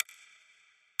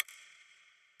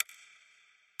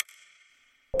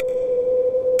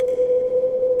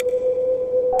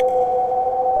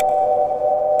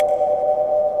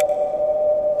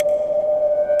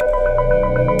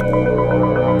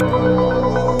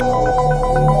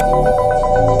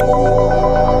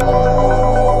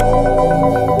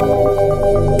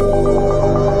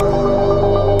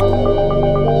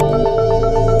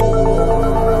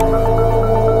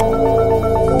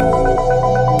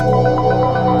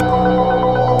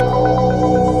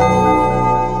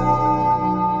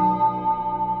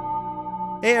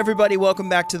everybody. Welcome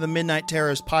back to the Midnight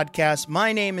Terrors podcast.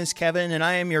 My name is Kevin, and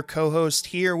I am your co-host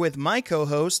here with my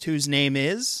co-host, whose name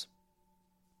is...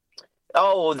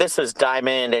 Oh, this is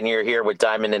Diamond, and you're here with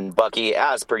Diamond and Bucky,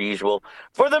 as per usual,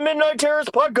 for the Midnight Terrors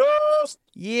podcast!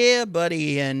 Yeah,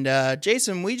 buddy. And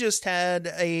Jason, we just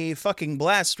had a fucking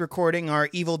blast recording our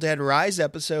Evil Dead Rise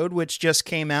episode, which just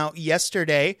came out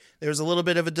yesterday. There was a little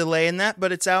bit of a delay in that,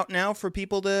 but it's out now for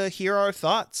people to hear our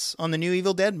thoughts on the new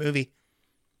Evil Dead movie.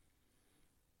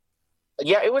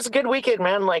 Yeah, it was a good weekend,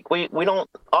 man. Like, we don't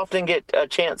often get a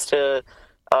chance to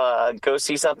go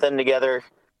see something together.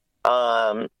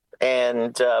 But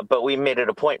we made it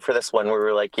a point for this one. We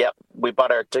were like, yep, we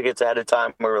bought our tickets ahead of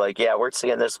time. We were like, yeah, we're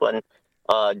seeing this one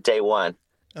day one.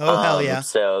 Oh, hell yeah.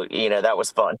 So, that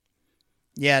was fun.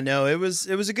 Yeah, no, it was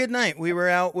a good night. We were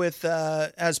out with,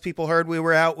 as people heard, we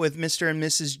were out with Mr. and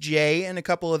Mrs. J and a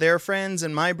couple of their friends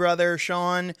and my brother,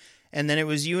 Sean, and then it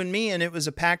was you and me, and it was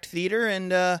a packed theater,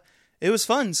 and it was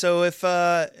fun. So if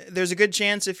there's a good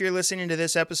chance if you're listening to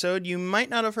this episode, you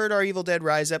might not have heard our Evil Dead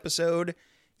Rise episode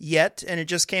yet, and it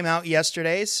just came out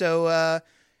yesterday, so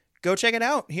go check it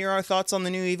out. Hear our thoughts on the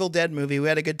new Evil Dead movie. We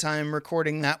had a good time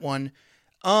recording that one.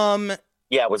 Yeah,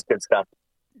 it was good stuff.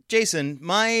 Jason,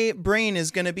 my brain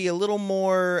is going to be a little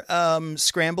more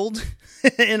scrambled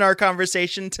in our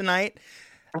conversation tonight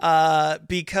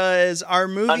because our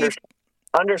movie...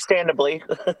 Understandably.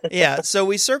 Yeah, so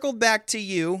we circled back to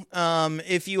you.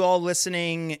 If you all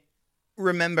listening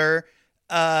remember,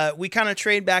 we kind of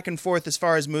trade back and forth as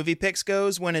far as movie picks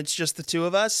goes when it's just the two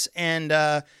of us. And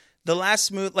the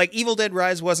last movie, like Evil Dead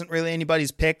Rise wasn't really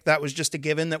anybody's pick. That was just a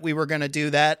given that we were going to do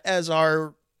that as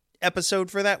our episode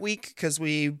for that week because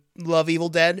we love Evil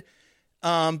Dead.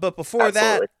 But before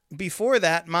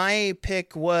that, my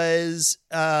pick was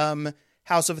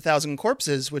House of a Thousand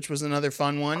Corpses, which was another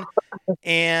fun one.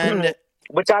 And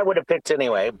which I would have picked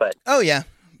anyway, but... Oh, yeah.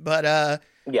 But,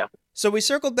 yeah. So we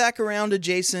circled back around to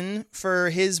Jason for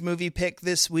his movie pick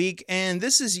this week, and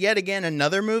this is yet again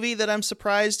another movie that I'm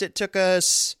surprised it took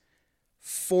us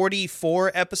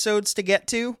 44 episodes to get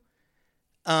to.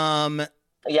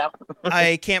 Yeah.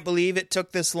 I can't believe it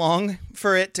took this long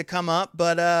for it to come up,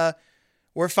 but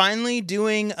we're finally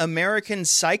doing American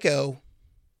Psycho.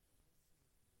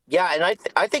 Yeah, and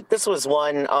I think this was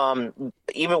one,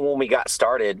 even when we got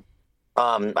started,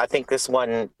 I think this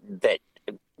one that,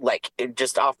 like,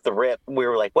 just off the rip, we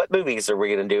were like, what movies are we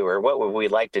going to do, or what would we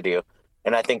like to do?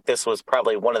 And I think this was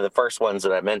probably one of the first ones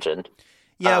that I mentioned.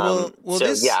 Yeah, well, so,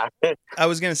 this, yeah. I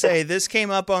was going to say, this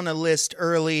came up on a list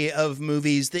early of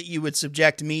movies that you would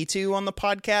subject me to on the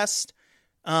podcast.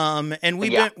 And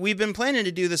we've been planning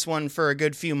to do this one for a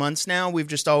good few months now. We've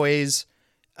just always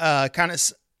kind of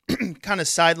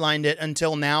sidelined it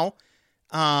until now.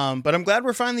 But I'm glad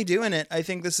we're finally doing it. I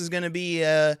think this is going to be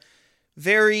a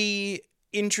very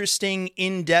interesting,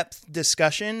 in-depth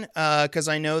discussion, because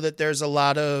I know that there's a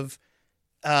lot of,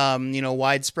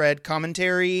 widespread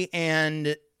commentary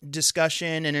and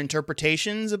discussion and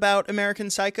interpretations about American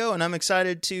Psycho, and I'm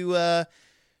excited to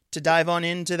dive on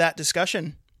into that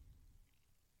discussion.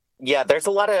 Yeah, there's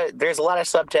a lot of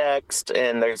subtext,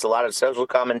 and there's a lot of social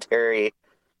commentary,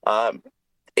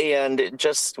 and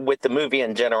just with the movie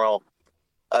in general,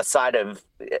 aside of,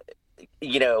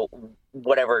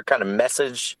 whatever kind of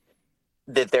message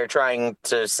that they're trying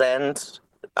to send,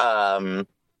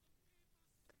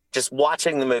 just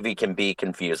watching the movie can be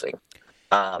confusing.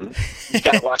 You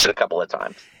gotta watch it a couple of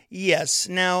times. Yes.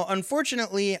 Now,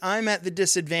 unfortunately, I'm at the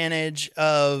disadvantage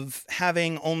of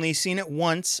having only seen it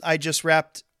once. I just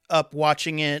wrapped up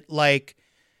watching it like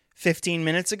 15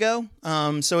 minutes ago.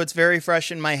 So it's very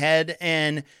fresh in my head,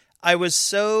 and I was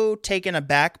so taken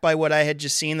aback by what I had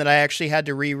just seen that I actually had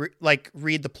to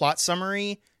read the plot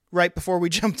summary right before we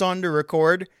jumped on to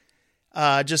record,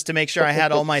 just to make sure I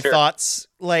had all my thoughts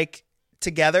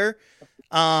together.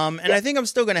 And I think I'm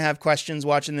still going to have questions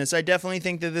watching this. I definitely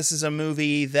think that this is a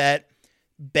movie that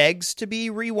begs to be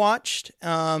rewatched.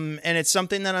 And it's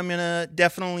something that I'm going to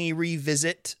definitely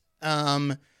revisit,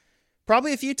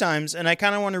 probably a few times. And I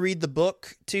kind of want to read the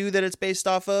book too, that it's based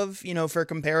off of, for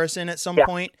comparison at some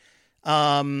point.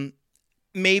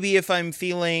 Maybe if I'm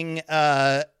feeling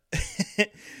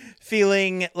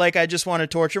like I just want to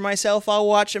torture myself, I'll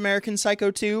watch American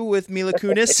Psycho 2 with Mila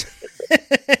Kunis.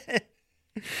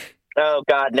 Oh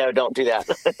God, no, don't do that.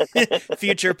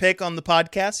 Future pick on the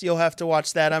podcast. You'll have to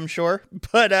watch that, I'm sure.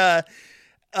 But I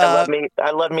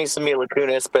love me some Mila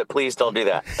Kunis, but please don't do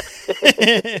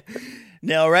that.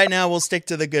 No, right now we'll stick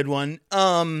to the good one.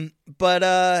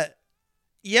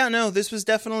 Yeah, no, this was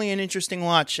definitely an interesting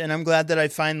watch, and I'm glad that I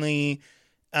finally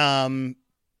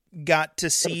got to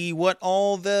see what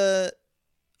all the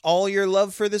all your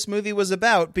love for this movie was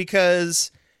about,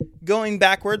 because going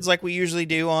backwards like we usually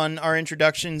do on our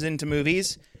introductions into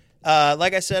movies,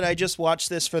 like I said, I just watched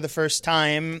this for the first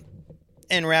time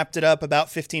and wrapped it up about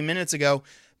 15 minutes ago.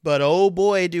 But oh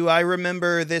boy, do I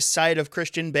remember this side of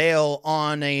Christian Bale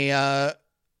on a,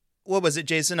 what was it,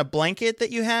 Jason? A blanket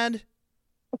that you had?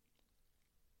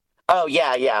 Oh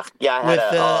yeah. I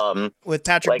had with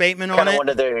Patrick like Bateman on kind of it. one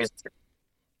of those.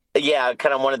 Yeah,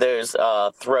 kind of one of those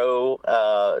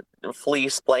throw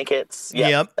fleece blankets.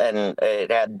 Yep. And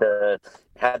it had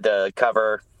the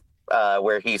cover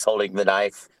where he's holding the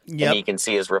knife, and Yep. you can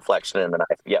see his reflection in the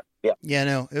knife. Yep. Yeah,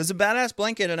 no, it was a badass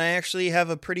blanket, and I actually have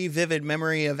a pretty vivid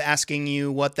memory of asking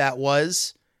you what that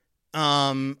was.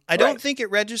 I don't think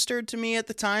it registered to me at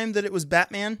the time that it was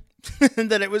Batman,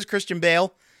 that it was Christian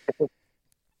Bale.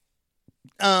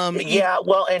 Yeah,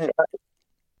 well,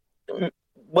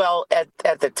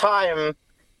 at the time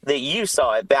that you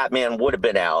saw it, Batman would have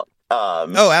been out.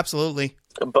 Oh, absolutely.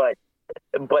 But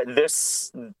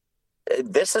this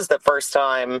is the first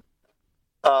time,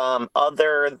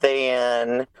 other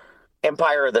than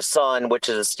Empire of the Sun, which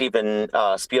is a Steven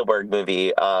Spielberg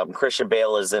movie. Christian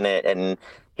Bale is in it, and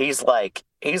he's like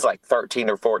 13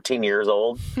 or 14 years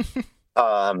old.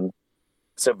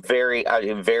 So very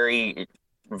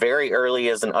very early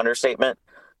is an understatement.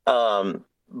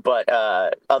 But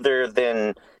other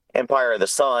than Empire of the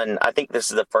Sun, I think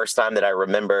this is the first time that I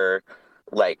remember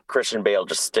like Christian Bale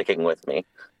just sticking with me.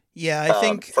 Yeah, I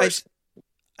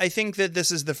think that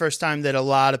this is the first time that a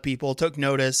lot of people took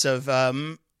notice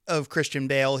of Christian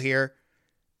Bale here.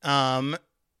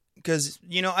 Because,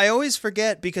 I always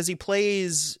forget, because he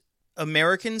plays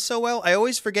American so well, I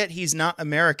always forget he's not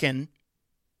American.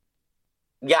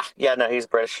 Yeah, no, he's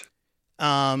British.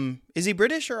 Is he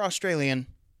British or Australian?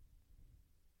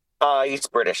 He's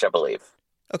British, I believe.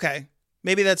 Okay.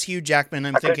 Maybe that's Hugh Jackman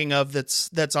I'm thinking of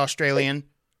that's Australian.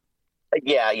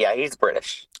 Yeah, he's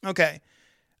British. Okay.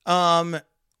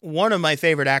 One of my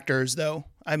favorite actors, though.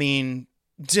 I mean,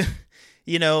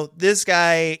 this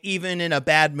guy, even in a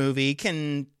bad movie,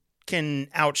 can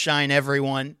outshine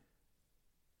everyone.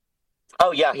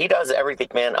 Oh yeah, he does everything,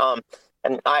 man.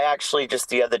 And I actually just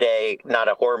the other day, not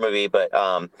a horror movie, but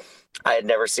I had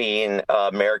never seen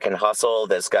American Hustle.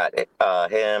 That's got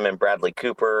him and Bradley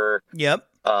Cooper. Yep.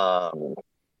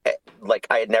 Like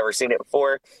I had never seen it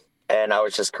before, and I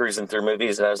was just cruising through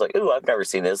movies, and I was like, "Ooh, I've never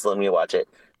seen this. Let me watch it."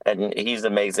 And he's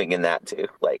amazing in that too.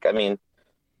 Like, I mean,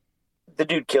 the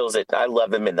dude kills it. I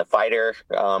love him in The Fighter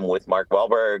with Mark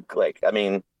Wahlberg. Like, I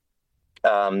mean,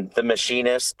 The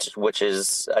Machinist, which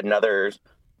is another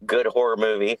good horror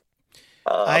movie.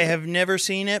 I have never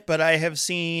seen it, but I have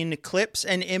seen clips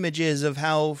and images of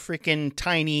how freaking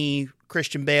tiny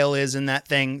Christian Bale is in that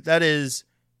thing. That is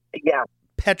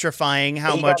petrifying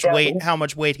how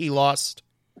much weight he lost.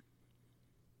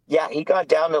 Yeah, he got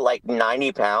down to like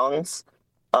 90 pounds.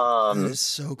 That is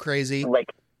so crazy.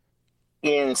 Like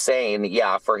insane,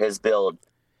 yeah, for his build.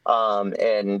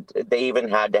 And they even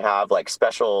had to have like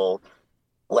special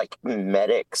like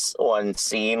medics on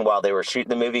scene while they were shooting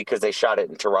the movie because they shot it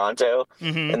in Toronto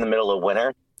in the middle of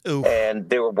winter. Oof. And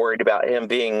they were worried about him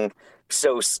being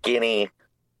so skinny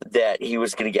that he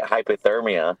was going to get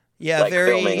hypothermia. Yeah,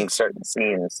 filming certain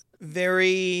scenes.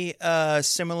 Very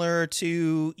similar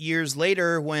to years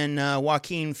later when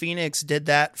Joaquin Phoenix did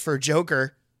that for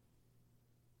Joker.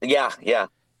 Yeah.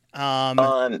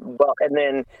 Well, and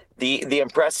then the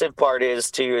impressive part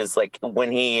is like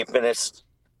when he finished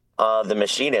The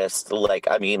Machinist, like,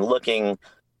 I mean, looking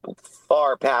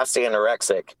far past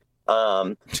anorexic.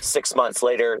 6 months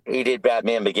later, he did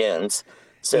Batman Begins.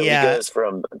 So he goes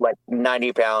from like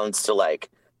 90 pounds to like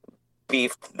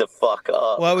beefed the fuck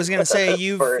up. Well, I was gonna say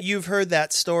you've heard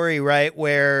that story, right?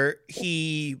 Where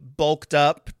he bulked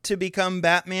up to become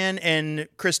Batman, and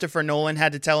Christopher Nolan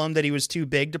had to tell him that he was too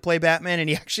big to play Batman, and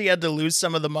he actually had to lose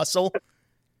some of the muscle.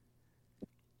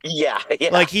 Yeah.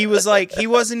 Like he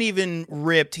wasn't even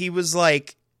ripped. He was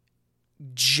like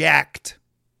jacked.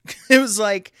 It was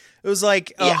like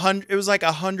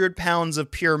 100 pounds of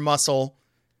pure muscle.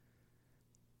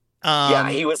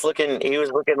 He was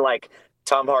looking like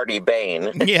Tom Hardy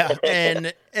Bane. Yeah,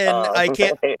 and I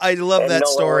love that Nolan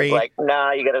story. Was like,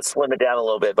 nah, you got to slim it down a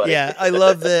little bit, buddy. Yeah, I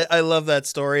love that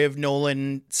story of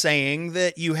Nolan saying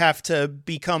that you have to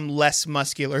become less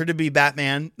muscular to be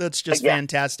Batman. That's just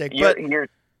fantastic.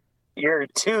 You're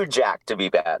too jacked to be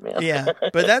Batman. Yeah,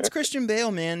 but that's Christian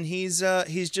Bale, man. He's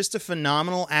just a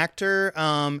phenomenal actor.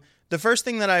 The first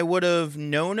thing that I would have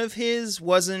known of his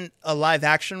wasn't a live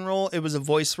action role; it was a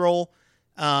voice role.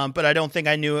 But I don't think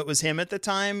I knew it was him at the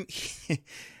time.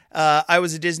 I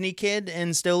was a Disney kid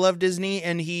and still love Disney,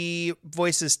 and he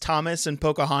voices Thomas in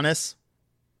Pocahontas.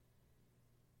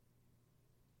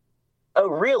 Oh,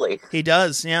 really? He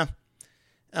does, yeah.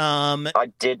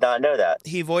 I did not know that.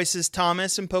 He voices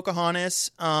Thomas in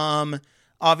Pocahontas.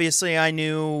 Obviously, I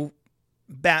knew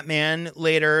Batman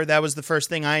later. That was the first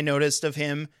thing I noticed of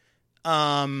him.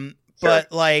 But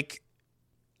like,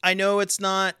 I know it's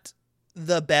not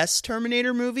the best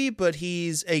Terminator movie, but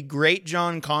he's a great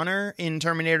John Connor in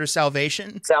Terminator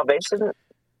Salvation. Salvation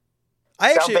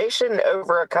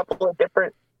over a couple of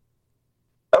different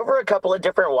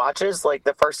watches. Like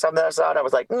the first time that I saw it, I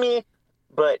was like, meh.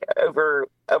 But over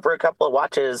a couple of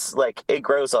watches, like it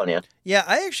grows on you. Yeah,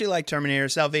 I actually like Terminator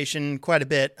Salvation quite a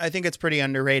bit. I think it's pretty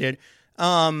underrated.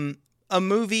 A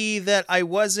movie that I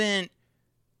wasn't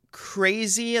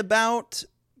crazy about,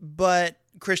 but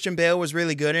Christian Bale was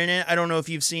really good in it. I don't know if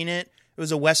you've seen it. It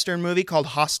was a Western movie called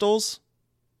Hostiles.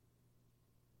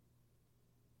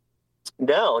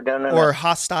 No. Or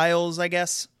Hostiles, I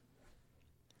guess.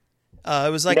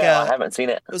 It was like I haven't seen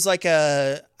it. It was like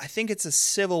I think it's a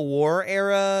Civil War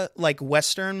era, like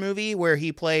Western movie where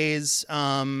he plays,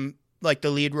 like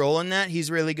the lead role in that. He's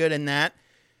really good in that.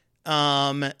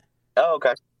 Oh,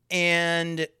 okay.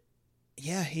 And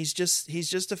yeah, he's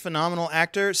just a phenomenal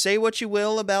actor. Say what you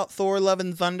will about Thor: Love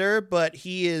and Thunder, but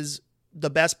he is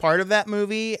the best part of that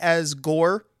movie as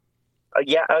Gore.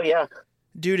 Yeah. Oh, yeah.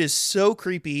 Dude is so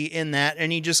creepy in that,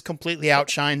 and he just completely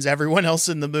outshines everyone else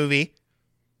in the movie.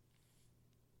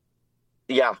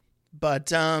 Yeah.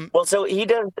 But well, so he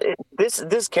does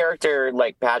this character,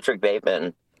 like Patrick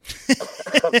Bateman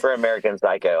for American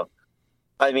Psycho.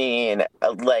 I mean,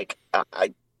 like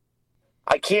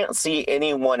I can't see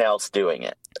anyone else doing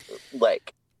it.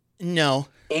 Like, no,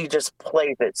 he just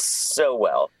plays it so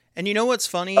well. And you know what's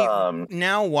funny?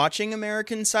 Now watching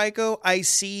American Psycho, I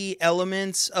see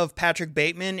elements of Patrick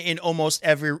Bateman in almost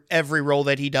every role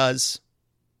that he does.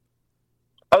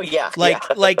 Oh yeah,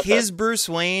 like his Bruce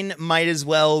Wayne might as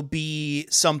well be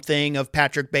something of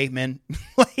Patrick Bateman.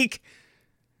 Like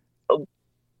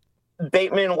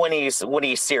Bateman when he's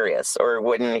serious or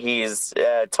when he's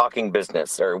talking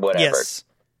business or whatever. Yes.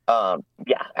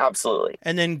 Yeah, absolutely.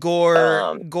 And then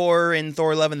Gore in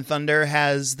Thor: Love and Thunder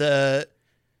has the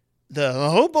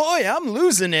oh boy, I'm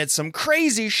losing it, some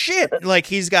crazy shit. Like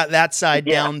he's got that side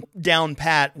down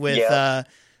pat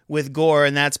with Gore,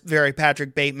 and that's very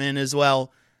Patrick Bateman as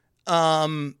well.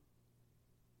 But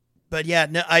yeah,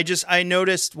 no, I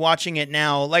noticed watching it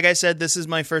now. Like I said, this is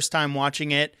my first time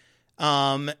watching it.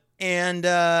 And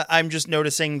I'm just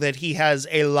noticing that he has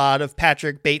a lot of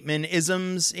Patrick Bateman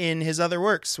isms in his other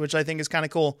works, which I think is kind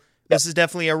of cool. Yep. This is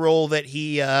definitely a role that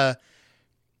he, that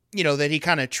he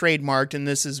kind of trademarked. And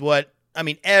this is what, I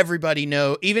mean, everybody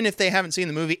know, even if they haven't seen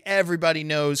the movie, everybody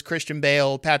knows Christian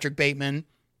Bale, Patrick Bateman.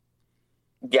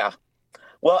 Yeah.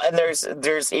 Well, and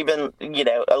there's even,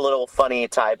 a little funny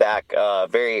tie back,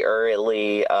 very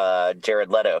early,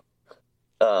 Jared Leto,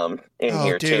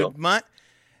 here too.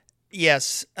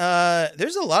 Yes.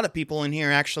 There's a lot of people in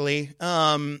here actually.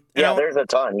 There's a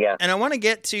ton. Yeah. And I want to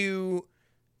get to,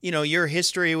 your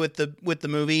history with the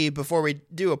movie before we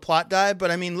do a plot dive.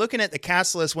 But I mean, looking at the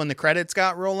cast list when the credits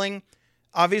got rolling,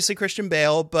 obviously Christian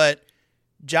Bale, but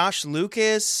Josh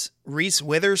Lucas, Reese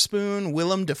Witherspoon,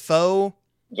 Willem Dafoe.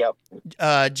 Yep.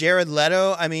 Jared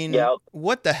Leto. I mean,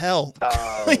 what the hell?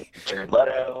 Jared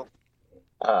Leto.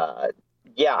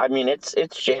 Yeah. I mean, it's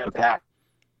jam packed.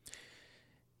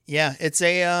 Yeah, it's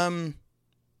a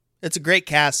great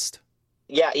cast.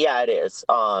 Yeah, it is.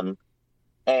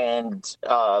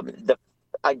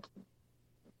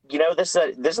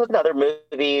 This is another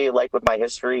movie like with my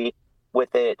history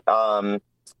with it.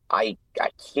 I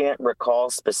can't recall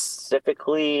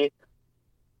specifically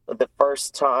the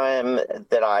first time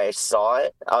that I saw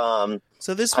it.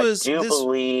 So this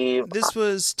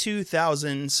was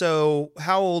 2000. So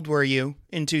how old were you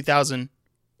in 2000?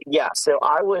 Yeah, so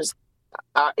I was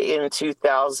in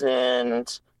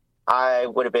 2000. I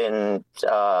would have been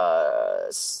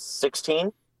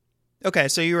 16. Okay,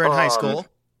 so you were in high school.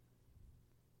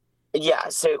 Yeah,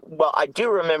 so I do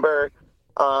remember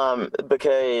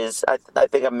because I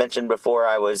think I mentioned before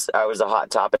I was a Hot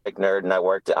Topic nerd and I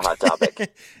worked at Hot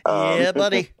Topic. Yeah,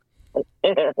 buddy.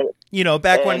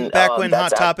 Back when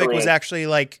Hot Topic was actually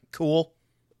like cool.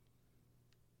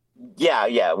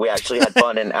 Yeah, we actually had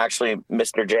fun, and actually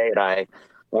Mr. J and I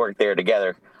worked there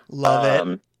together. Love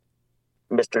it.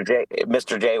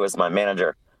 Mr. J was my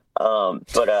manager. Love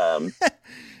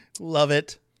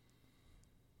it.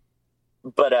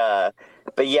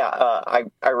 But yeah,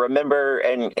 I remember,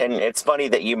 and it's funny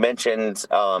that you mentioned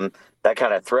that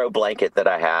kind of throw blanket that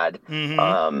I had.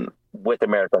 Mm-hmm. with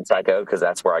American Psycho because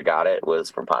that's where I got it, was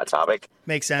from Hot Topic.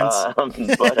 Makes sense.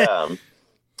 But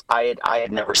I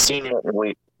had never seen it,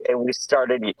 and we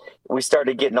started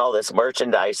getting all this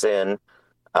merchandise in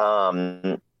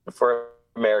for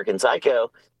American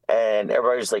Psycho, and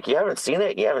everybody was like, "You haven't seen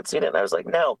it? You haven't seen it?" And I was like,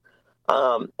 "No."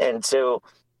 And so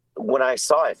when I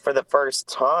saw it for the first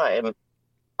time,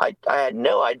 I had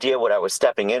no idea what I was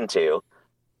stepping into,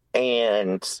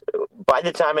 and by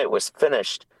the time it was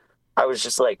finished, I was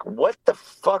just like, "What the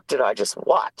fuck did I just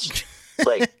watch?"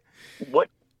 Like, what?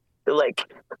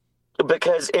 Like,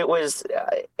 because it was,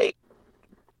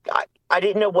 I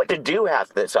didn't know what to do half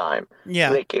the time. Yeah.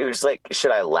 Like, it was like,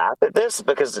 should I laugh at this?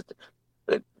 Because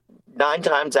 9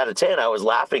 times out of 10, I was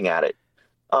laughing at it.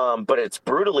 But it's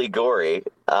brutally gory.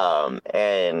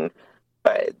 And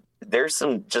there's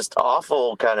some just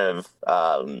awful kind of,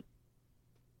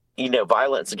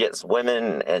 violence against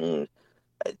women, and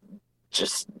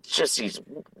just these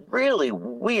really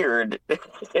weird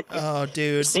Oh,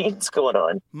 dude. scenes going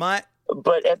on. My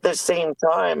But at the same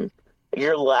time,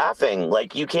 you're laughing.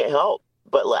 Like, you can't help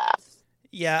but laugh.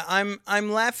 Yeah,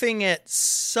 I'm laughing at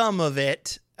some of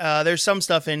it. There's some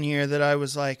stuff in here that I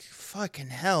was like, fucking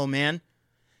hell, man.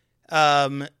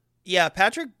 Yeah,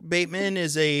 Patrick Bateman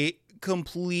is a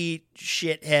complete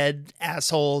shithead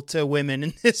asshole to women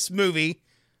in this movie.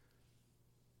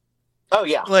 Oh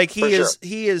yeah. Like, he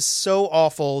is so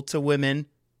awful to women.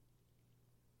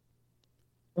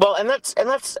 Well, and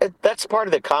that's part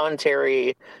of the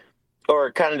commentary,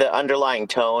 or kind of the underlying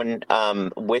tone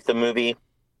with the movie,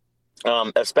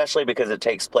 especially because it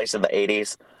takes place in the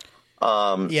 80s.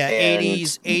 Yeah, and,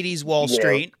 80s Wall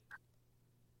Street.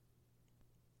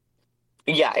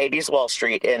 Yeah, 80s Wall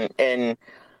Street, and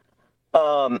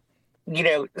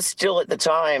still at the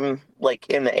time, like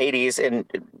in the 80s, and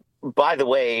by the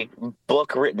way,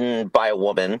 book written by a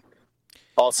woman,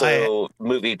 also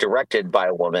movie directed by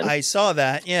a woman. I saw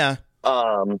that, yeah.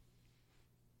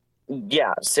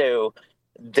 Yeah, so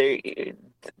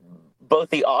both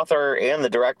the author and the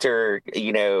director,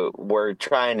 were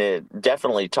trying to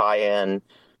definitely tie in,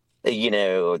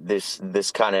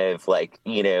 this kind of like,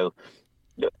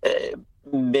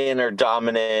 men are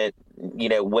dominant,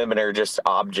 women are just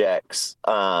objects,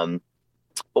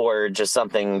 or just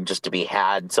something just to be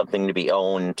had, something to be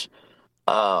owned.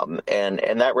 And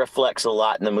that reflects a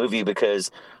lot in the movie,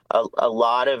 because a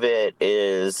lot of it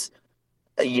is,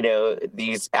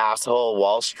 these asshole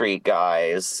Wall Street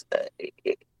guys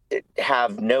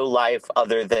have no life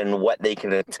other than what they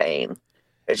can attain.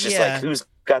 It's just like, who's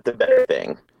got the better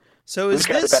thing? So who's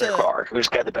got the better car? Who's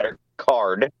got the better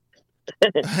card?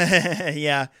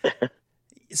 Yeah.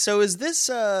 So is this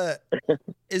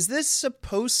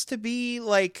supposed to be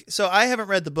like, so I haven't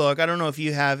read the book. I don't know if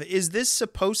you have. Is this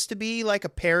supposed to be like a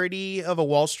parody of a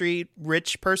Wall Street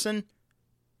rich person?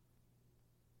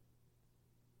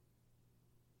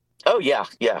 Oh yeah.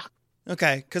 Yeah.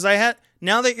 Okay. Cause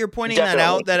now that you're pointing that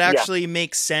out, that actually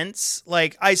makes sense.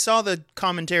 Like, I saw the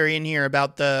commentary in here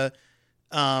about the,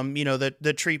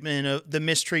 the treatment of the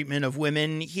mistreatment of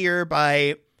women here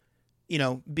by,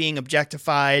 being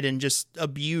objectified and just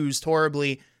abused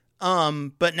horribly.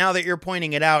 But now that you're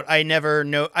pointing it out, I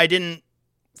didn't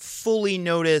fully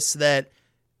notice that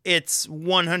it's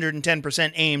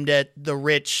 110% aimed at the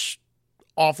rich,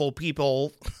 awful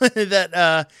people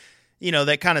that,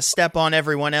 that kind of step on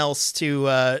everyone else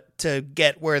to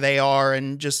get where they are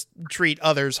and just treat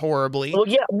others horribly.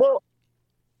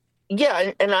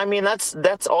 Yeah. And I mean,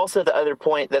 that's also the other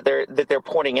point that they're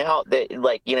pointing out, that,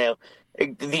 like,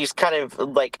 these kind of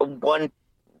like what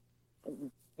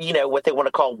they want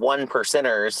to call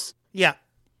 1%ers. Yeah.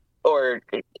 Or,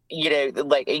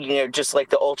 just like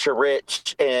the ultra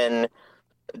rich, and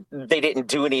they didn't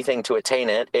do anything to attain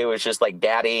it. It was just like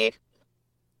daddy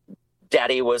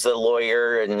was a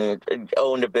lawyer and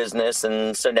owned a business,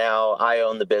 and so now I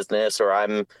own the business, or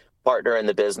I'm partner in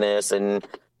the business, and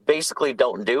basically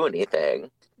don't do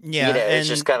anything. Yeah, it's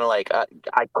just kind of like,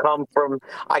 I come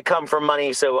from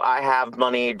money, so I have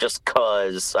money just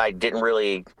cause I didn't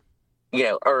really,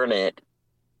 earn it.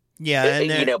 Yeah,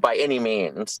 and by any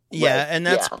means. Yeah, and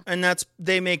that's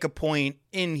they make a point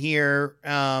in here.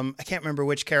 I can't remember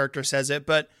which character says it,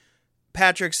 but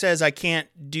Patrick says, I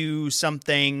can't do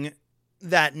something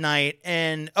that night,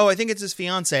 and I think it's his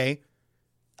fiance.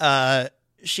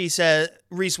 She says,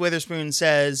 Reese Witherspoon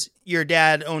says, your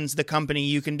dad owns the company.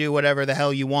 You can do whatever the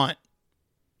hell you want.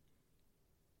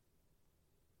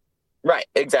 Right.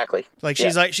 Exactly. Like,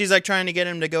 she's like trying to get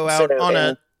him to go out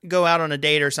on a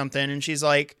date or something. And she's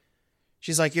like,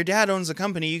 your dad owns the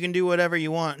company. You can do whatever you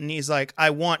want. And he's like,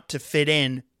 I want to fit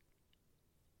in.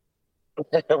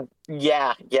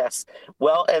 Yeah, yes.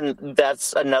 Well, and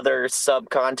that's another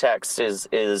subcontext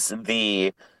is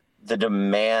the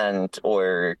demand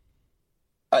or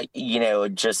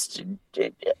just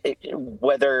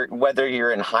whether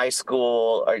you're in high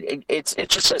school or it's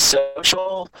just a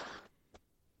social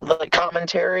like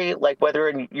commentary, like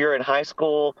you're in high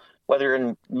school, whether you're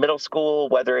in middle school,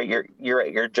 whether you're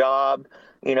at your job,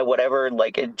 whatever,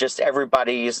 like it just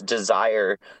everybody's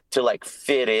desire to like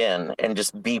fit in and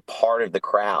just be part of the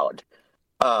crowd.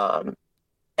 Um,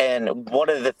 and one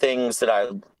of the things that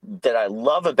I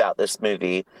love about this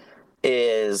movie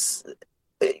is,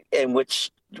 in which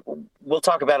we'll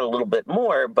talk about a little bit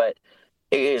more, but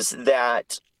is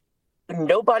that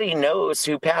nobody knows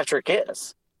who Patrick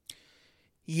is.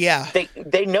 Yeah.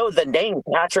 They know the name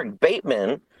Patrick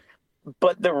Bateman,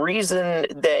 but the reason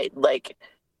that like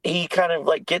he kind of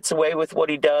like gets away with what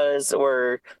he does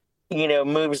or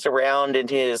moves around in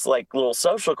his like little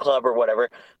social club or whatever,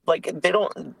 like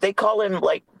they call him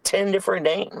like 10 different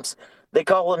names. They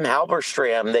call him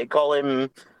Halberstram, they call him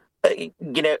and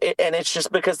it's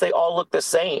just because they all look the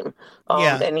same.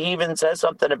 Yeah. And he even says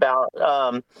something about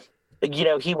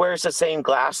he wears the same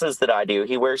glasses that I do,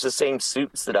 he wears the same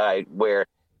suits that I wear,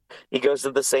 he goes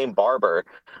to the same barber,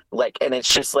 like, and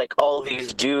it's just like all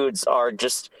these dudes are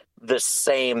just the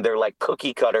same. They're like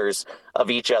cookie cutters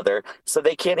of each other, so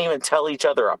they can't even tell each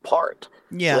other apart.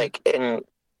 Yeah. Like, and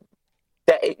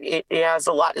that it has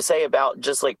a lot to say about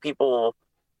just like people,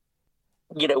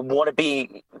 want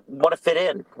to fit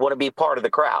in, want to be part of the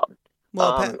crowd,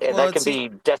 Well, and that can be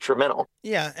detrimental.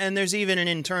 yeah, and there's even an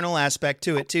internal aspect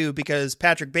to it too, because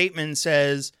Patrick Bateman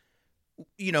says,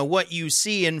 what you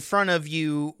see in front of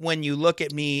you when you look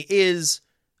at me is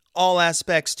all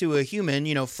aspects to a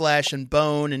human, flesh and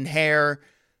bone and hair,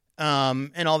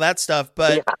 and all that stuff.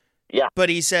 But Yeah. But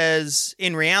he says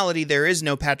in reality there is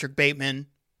no Patrick Bateman.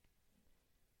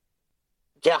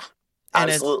 Yeah,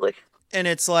 absolutely. And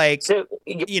it's like, So,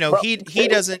 he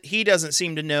doesn't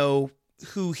seem to know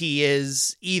who he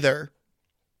is either.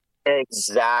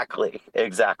 exactly,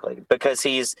 because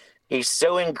he's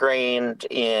so ingrained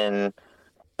in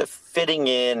the fitting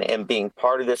in and being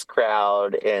part of this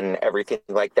crowd and everything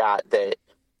like that that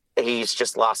he's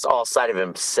just lost all sight of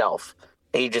himself.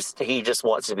 He just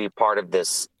wants to be part of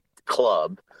this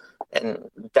club, and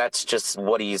that's just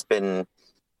what he's been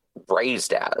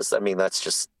raised as. I mean, that's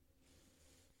just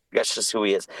who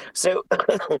he is. So,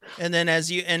 And then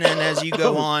as you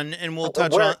go on, and we'll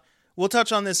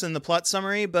touch on this in the plot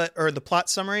summary,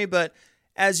 but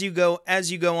as you go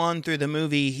on through the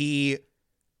movie, he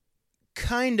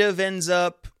kind of ends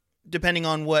up, depending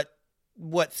on what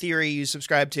theory you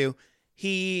subscribe to,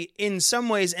 he in some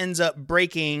ways ends up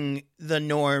breaking the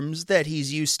norms that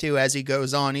he's used to as he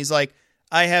goes on. He's like,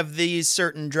 I have these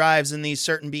certain drives and these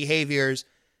certain behaviors,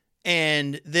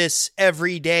 and this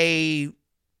everyday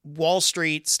Wall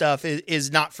Street stuff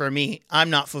is not for me.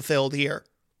 I'm not fulfilled here.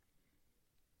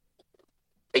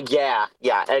 yeah,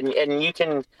 and you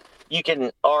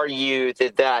can argue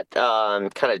that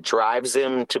kind of drives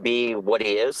him to be what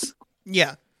he is.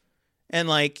 Yeah. And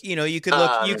like, you could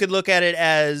look at it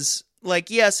as like,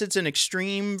 yes, it's an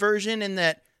extreme version in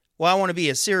that, well, I want to be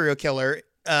a serial killer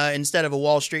instead of a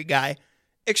Wall Street guy.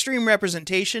 Extreme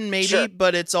representation, maybe, Sure.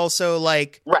 but it's also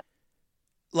like, Right.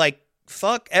 like,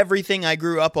 fuck everything I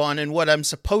grew up on and what I'm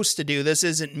supposed to do. This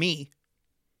isn't me.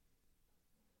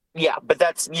 Yeah, but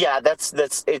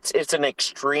it's an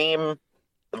extreme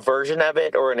version of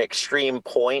it or an extreme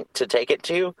point to take it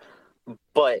to,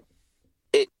 but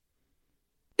it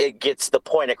it gets the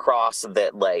point across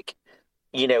that like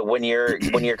when you're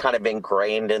kind of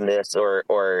ingrained in this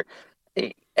or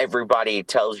everybody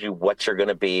tells you what you're going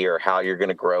to be or how you're going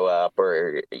to grow up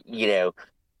or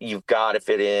you've got to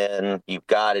fit in, you've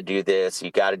got to do this,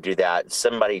 you got to do that,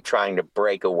 somebody trying to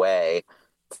break away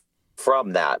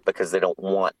from that because they don't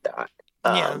want that.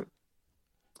 Yeah.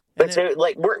 But so,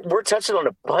 like we're touching on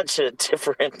a bunch of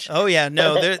different. Oh yeah,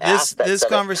 no, this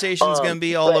conversation is going to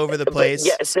be all over the place.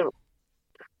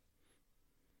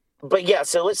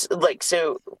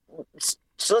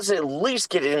 So let's at least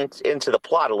get into the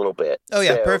plot a little bit. Oh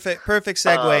yeah, perfect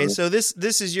segue. So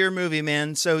this is your movie,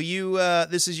 man. So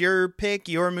this is your pick,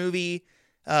 your movie.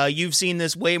 You've seen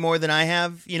this way more than I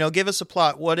have. Give us a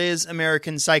plot. What is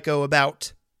American Psycho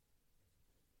about?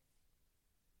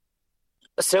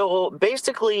 So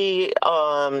basically,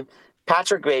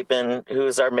 Patrick Bateman, who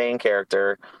is our main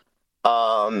character,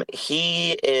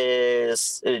 he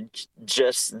is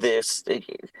just this.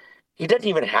 He doesn't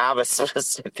even have a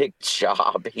specific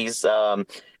job. He's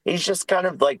just kind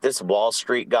of like this Wall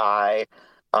Street guy.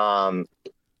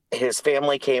 His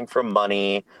family came from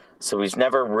money. so he's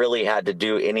never really had to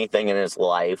do anything in his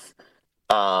life.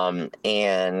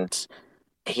 And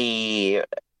he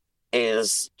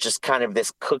is just kind of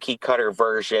this cookie cutter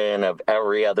version of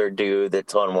every other dude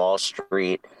that's on Wall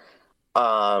Street.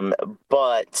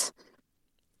 But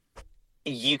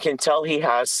you can tell he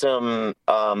has some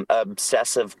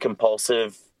obsessive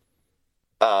compulsive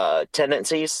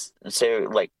tendencies. So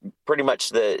like pretty much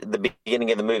the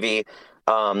beginning of the movie,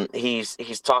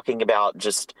 he's talking about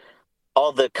just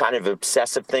all the kind of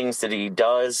obsessive things that he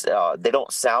does. They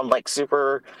don't sound like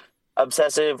super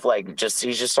obsessive, like just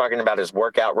he's just talking about his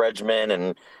workout regimen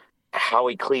and how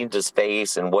he cleans his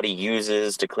face and what he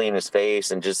uses to clean his face,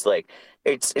 and just like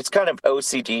it's kind of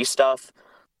OCD stuff.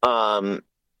 Um,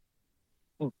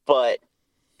 but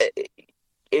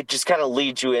it just kind of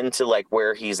leads you into like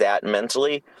where he's at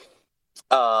mentally.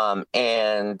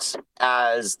 And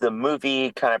as the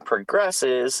movie kind of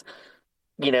progresses,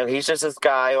 he's just this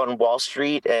guy on Wall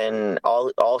Street, and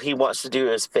all he wants to do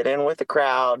is fit in with the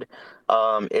crowd.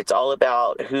 It's all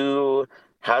about who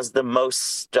has the most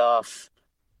stuff,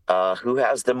 who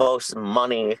has the most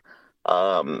money,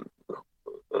 um,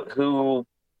 who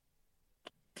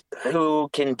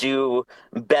can do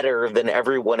better than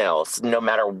everyone else, no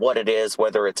matter what it is,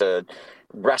 whether it's a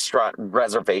restaurant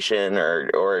reservation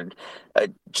or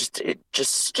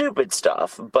just stupid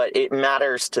stuff. But it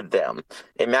matters to them.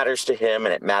 It matters to him,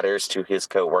 and it matters to his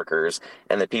coworkers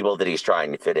and the people that he's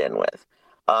trying to fit in with.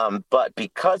 But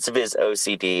because of his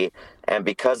OCD and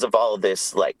because of all of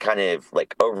this, like kind of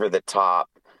like over the top,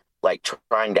 like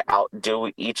trying to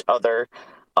outdo each other,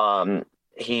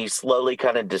 he slowly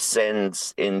kind of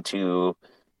descends into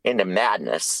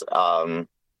madness. And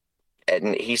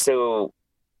he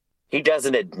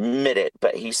doesn't admit it,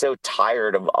 but he's so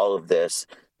tired of all of this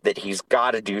that he's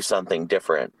got to do something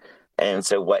different. And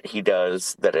so what he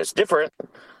does that is different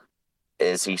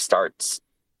is he starts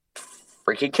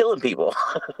freaking killing people.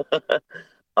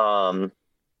 And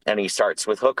he starts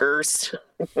with hookers,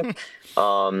 and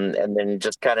then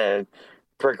just kind of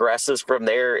progresses from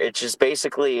there. It's just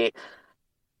basically,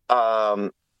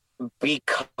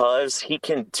 because he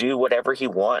can do whatever he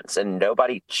wants and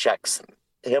nobody checks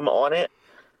him on it.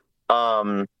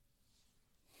 I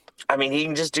mean, he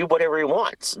can just do whatever he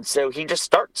wants. So he just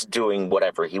starts doing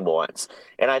whatever he wants.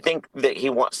 And I think that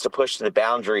he wants to push the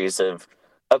boundaries of,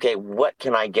 okay, what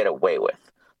can I get away with?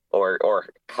 Or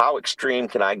how extreme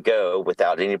can I go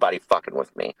without anybody fucking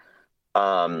with me?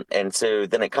 And so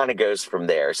then it kind of goes from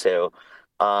there. So,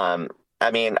 I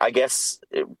mean, I guess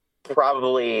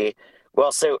probably,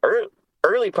 well, so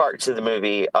early parts of the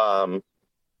movie, and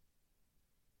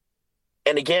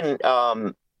again,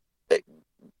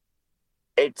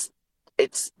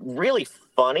 it's really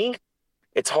funny.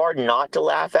 It's hard not to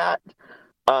laugh at,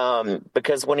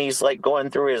 because when he's like going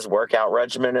through his workout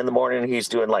regimen in the morning, he's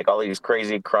doing like all these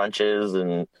crazy crunches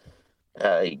and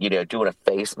doing a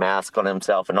face mask on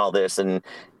himself and all this. And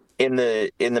in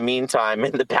the meantime,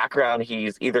 in the background,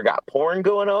 he's either got porn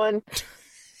going on,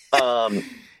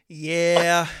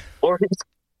 yeah, or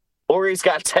he's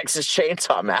got Texas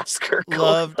Chainsaw Massacre.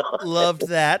 Loved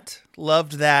that.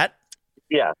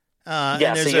 Yeah. And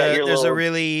there's a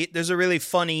really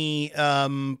funny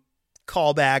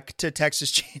callback to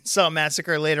Texas Chainsaw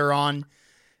Massacre later on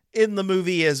in the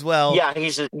movie as well. Yeah,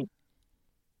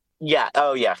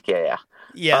 oh yeah.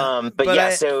 But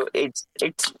yeah, so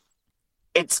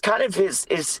it's kind of his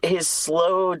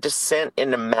slow descent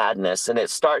into madness, and it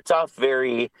starts off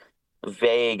very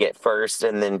vague at first,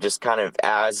 and then just kind of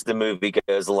as the movie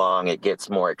goes along, it gets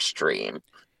more extreme.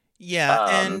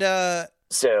 Yeah, and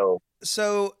so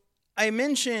I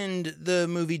mentioned the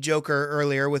movie Joker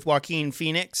earlier with Joaquin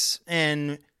Phoenix,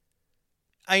 and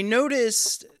I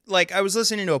noticed, like, I was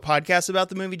listening to a podcast about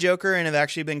the movie Joker, and I've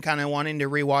actually been kind of wanting to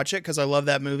rewatch it because I love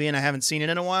that movie and I haven't seen it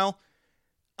in a while.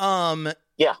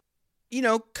 Yeah.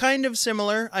 Kind of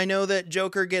similar. I know that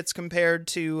Joker gets compared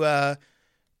to,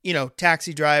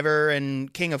 Taxi Driver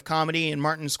and King of Comedy and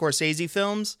Martin Scorsese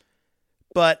films,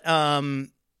 but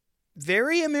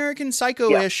very American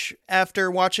Psycho-ish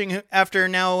after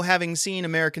now having seen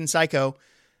American Psycho.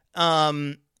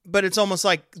 But it's almost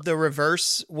like the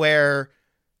reverse, where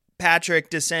Patrick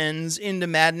descends into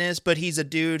madness, but he's a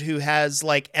dude who has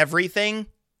like everything,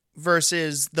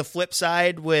 versus the flip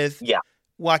side with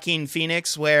Joaquin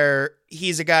Phoenix, where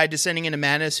he's a guy descending into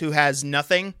madness who has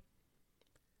nothing.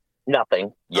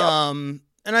 Nothing. Yeah. And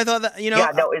I thought that,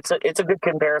 it's a good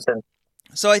comparison.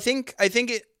 So I think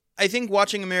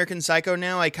watching American Psycho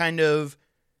now, I kind of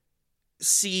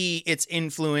see its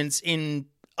influence in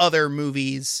other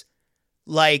movies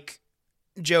like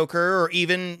Joker, or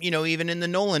even in the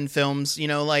Nolan films,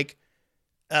 like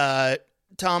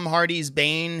Tom Hardy's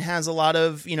Bane has a lot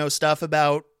of, stuff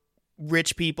about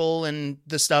rich people and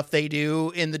the stuff they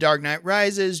do. In The Dark Knight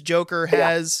Rises, Joker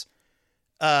has,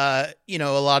 a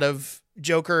lot of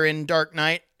Joker in Dark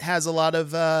Knight has a lot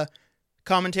of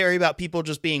commentary about people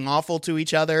just being awful to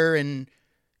each other and,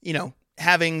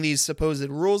 having these supposed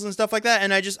rules and stuff like that.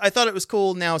 And I thought it was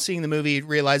cool now seeing the movie,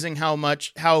 realizing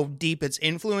how deep its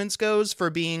influence goes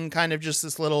for being kind of just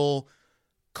this little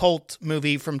cult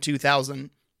movie from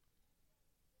 2000.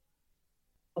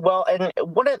 Well, and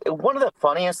one of the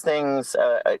funniest things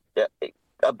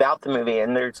about the movie,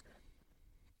 and there's,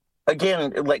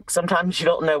 again, like, sometimes you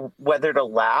don't know whether to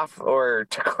laugh or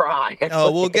to cry.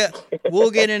 Oh,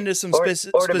 we'll get into some or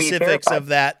specifics of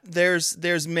that.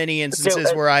 There's many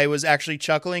instances where I was actually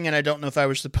chuckling, and I don't know if I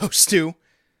was supposed to.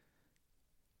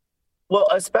 Well,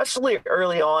 especially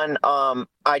early on,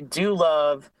 I do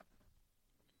love.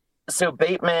 So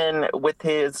Bateman with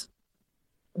his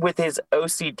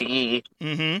OCD,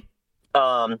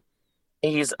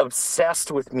 he's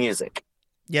obsessed with music.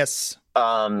 Yes.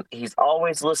 He's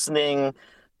always listening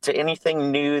to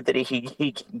anything new that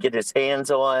he can get his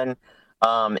hands on,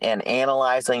 and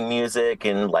analyzing music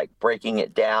and like breaking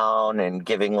it down and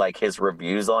giving like his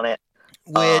reviews on it.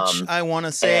 Which I want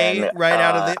to say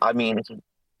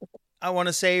I want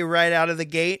to say right out of the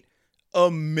gate,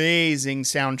 amazing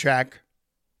soundtrack.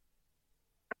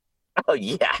 Oh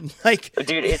yeah, like,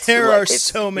 dude, there are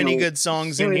so many good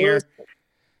songs in here.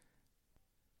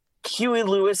 Huey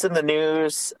Lewis in the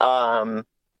News, Phil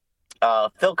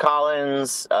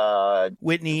Collins,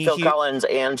 Collins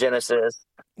and Genesis,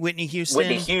 Whitney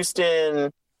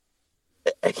Houston.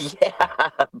 Yeah,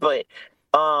 but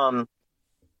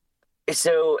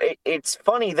so it's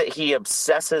funny that he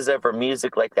obsesses over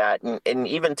music like that, and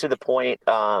even to the point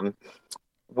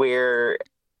where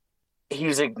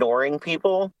he's ignoring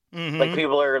people. Like,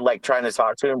 people are like trying to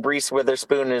talk to him. Reese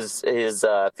Witherspoon is his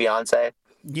fiance.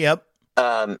 Yep.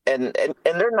 And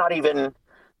they're not even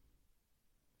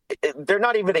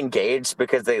engaged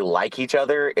because they like each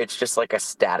other. It's just like a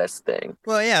status thing.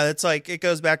 Well, yeah, it's like, it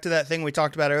goes back to that thing we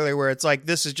talked about earlier where it's like,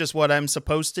 this is just what I'm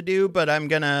supposed to do, but I'm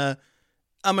going to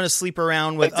sleep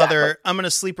around with other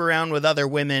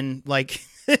women, like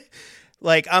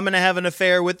like, I'm going to have an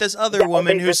affair with this other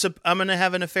woman who's supposed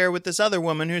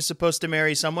to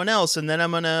marry someone else, and then I'm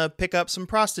going to pick up some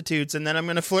prostitutes, and then I'm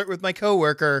going to flirt with my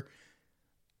coworker.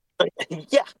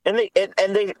 Yeah, and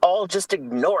they all just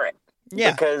ignore it.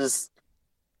 Yeah. Because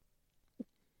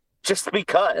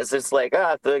it's like,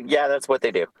 that's what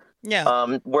they do.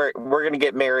 Yeah. We're going to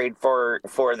get married for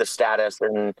the status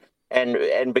and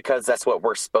because that's what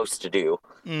we're supposed to do,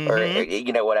 or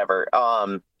whatever.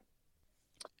 I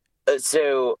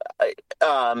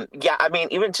mean,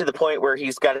 even to the point where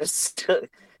he's got his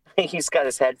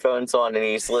headphones on and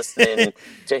he's listening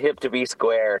to Hip to Be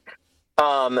Square,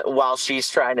 while she's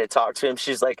trying to talk to him.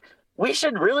 She's like, "We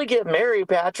should really get married,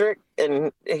 Patrick,"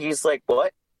 and he's like,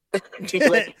 "What?" She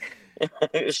even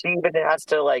has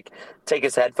to like take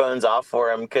his headphones off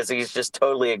for him because he's just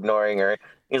totally ignoring her.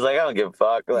 He's like, "I don't give a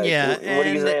fuck." Like, yeah, what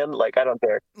are you saying? Like, I don't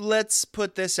care. Let's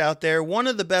put this out there. One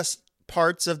of the best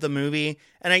parts of the movie,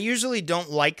 and I usually don't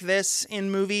like this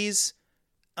in movies,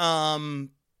 I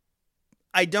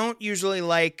don't usually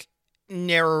like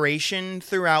narration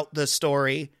throughout the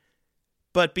story,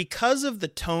 but because of the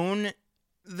tone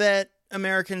that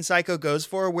American Psycho goes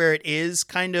for, where it is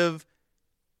kind of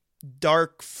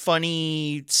dark,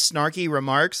 funny, snarky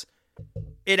remarks,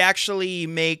 it actually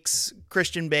makes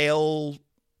Christian Bale,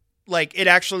 like, it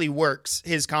actually works,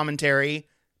 his commentary,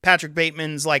 Patrick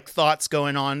Bateman's like thoughts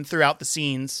going on throughout the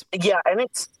scenes. Yeah, and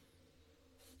it's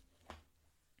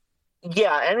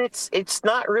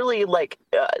not really like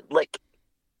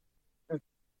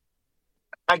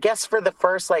I guess for the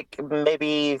first like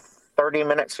maybe 30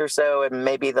 minutes or so, and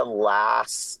maybe the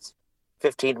last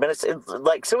 15 minutes,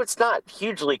 so it's not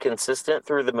hugely consistent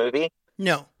through the movie.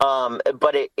 No.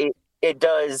 But it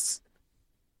does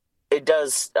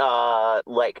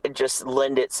like just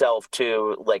lend itself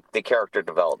to like the character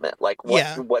development, like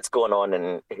what's going on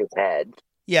in his head.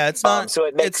 Yeah, it's not. So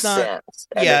it makes sense.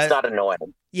 And it's not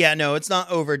annoying. Yeah, no, it's not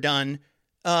overdone.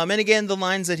 And again, the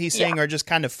lines that he's saying are just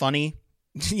kind of funny.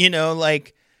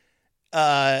 Like,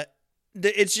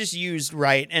 it's just used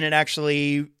right, and it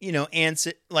actually,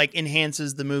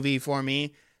 enhances the movie for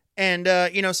me. And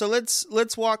so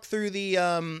let's walk through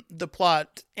the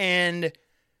plot. And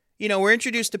we're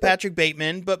introduced to Patrick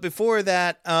Bateman, but before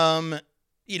that,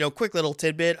 quick little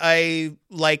tidbit. I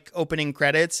like opening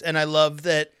credits, and I love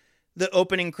that the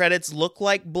opening credits look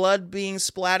like blood being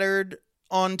splattered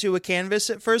onto a canvas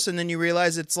at first, and then you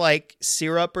realize it's like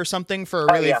syrup or something for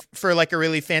a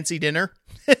really fancy dinner.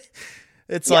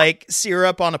 It's like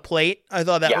syrup on a plate. I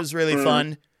thought that Yeah. was really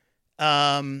fun.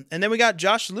 And then we got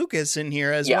Josh Lucas in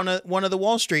here as one of the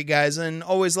Wall Street guys, and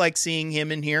always like seeing him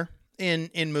in here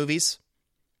in movies.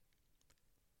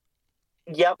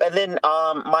 Yep. And then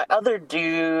my other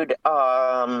dude,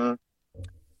 crap,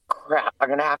 I'm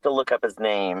gonna have to look up his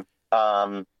name.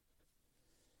 I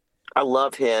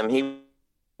love him. He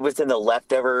was in The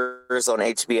Leftovers on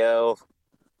HBO.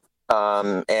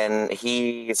 And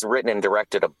he's written and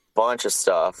directed a bunch of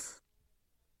stuff.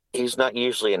 He's not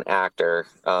usually an actor,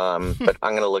 but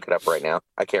I'm going to look it up right now.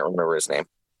 I can't remember his name.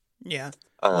 Yeah.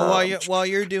 Well, while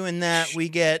you're doing that, we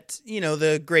get,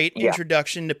 the great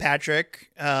introduction to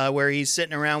Patrick, where he's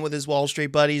sitting around with his Wall Street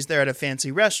buddies. They're at a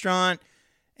fancy restaurant,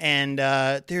 and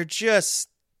they're just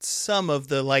some of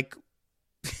the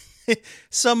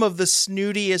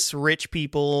snootiest rich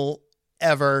people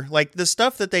ever. Like, the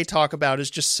stuff that they talk about is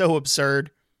just so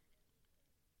absurd.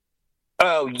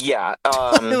 Oh yeah.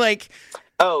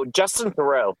 Justin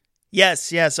Theroux.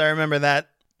 Yes, I remember that.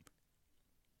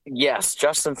 Yes,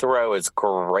 Justin Theroux is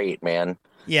great, man.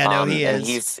 Yeah, no, he and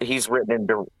is. He's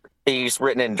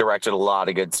written and directed a lot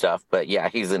of good stuff, but yeah,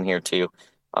 he's in here too.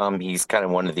 He's kind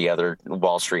of one of the other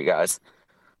Wall Street guys.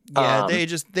 Yeah,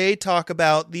 they talk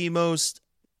about the most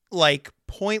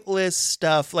pointless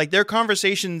stuff. Like, their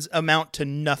conversations amount to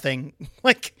nothing.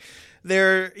 Like,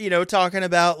 they're, talking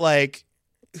about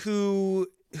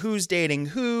who's dating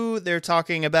who. They're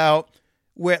talking about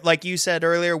where, like you said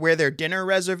earlier, where their dinner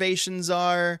reservations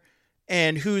are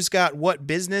and who's got what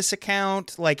business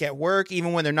account, at work,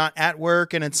 even when they're not at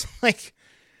work. And it's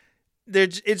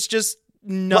it's just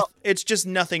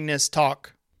nothingness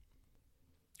talk.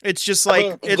 It's just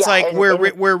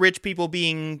we're rich people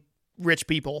being rich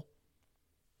people.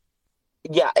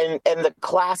 Yeah, and the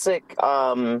classic,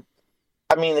 the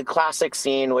classic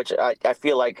scene, which I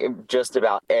feel like just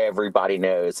about everybody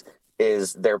knows,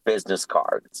 is their business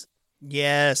cards.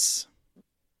 Yes.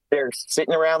 They're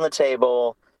sitting around the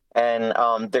table,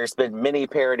 and there's been many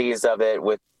parodies of it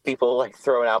with people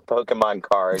throwing out Pokemon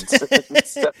cards and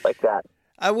stuff like that.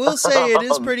 I will say it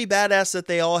is pretty badass that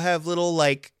they all have little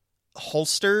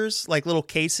holsters, little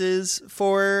cases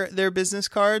for their business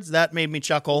cards. That made me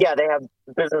chuckle. Yeah, they have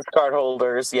business card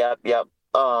holders. Yep.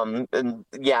 And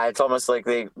yeah, it's almost like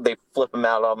they flip them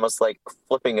out, almost like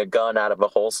flipping a gun out of a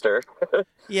holster.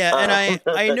 Yeah, and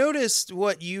I noticed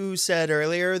what you said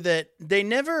earlier, that they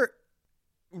never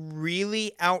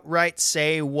really outright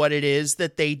say what it is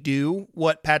that they do,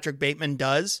 what Patrick Bateman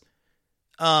does.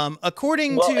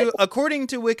 According to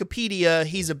Wikipedia,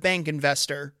 he's a bank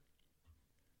investor.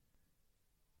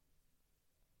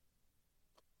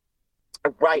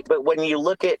 Right, but when you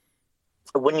look at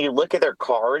their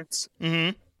cards,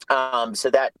 so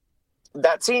that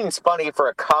seems funny for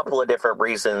a couple of different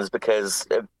reasons, because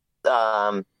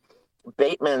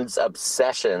Bateman's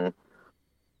obsession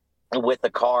with the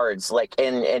cards,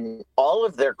 and all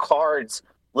of their cards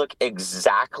look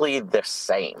exactly the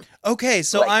same. Okay,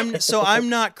 so I'm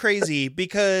not crazy,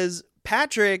 because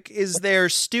Patrick is there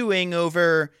stewing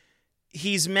over.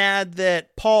 He's mad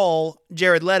that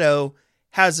Jared Leto,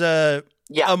 has a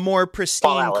more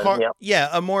pristine card. Yeah,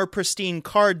 a more pristine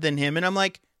card than him, and I'm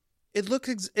like, it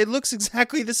looks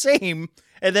exactly the same.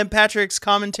 And then Patrick's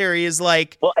commentary is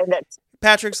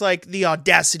Patrick's the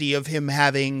audacity of him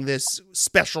having this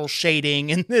special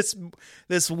shading and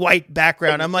this white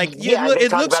background. I'm like,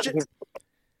 it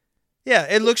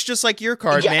looks just like your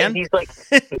card, man. And he's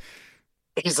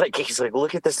like,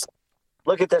 look at this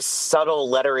subtle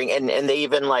lettering, and they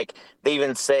even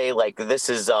say this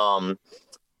is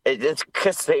it's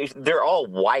because they're all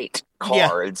white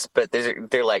cards, but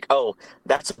they're like, oh,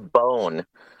 that's bone.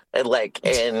 And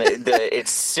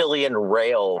it's Cillian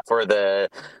Rail for the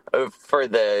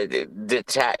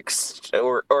text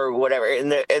or whatever,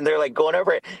 and they're going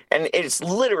over it, and it's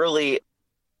literally,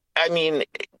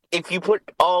 if you put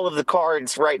all of the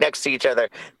cards right next to each other,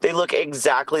 they look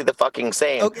exactly the fucking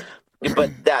same. Okay.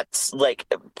 But that's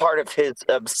part of his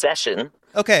obsession.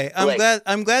 Okay,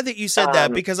 I'm glad that you said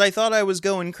that, because I thought I was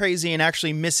going crazy and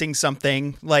actually missing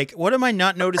something. What am I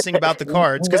not noticing about the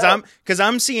cards? Because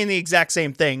I'm seeing the exact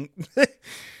same thing.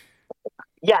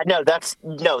 Yeah, that's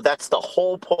the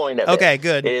whole point of it. Okay,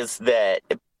 good. Is that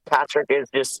Patrick is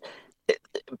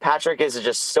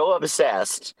just so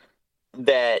obsessed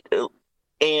that,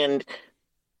 and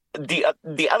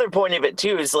the other point of it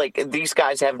too is these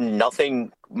guys have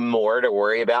nothing more to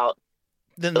worry about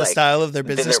than the style of their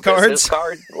business cards.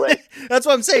 That's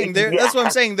what I'm saying. That's what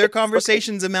I'm saying. Their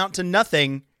conversations amount to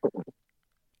nothing.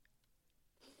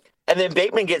 And then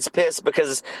Bateman gets pissed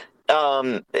because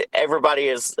everybody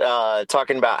is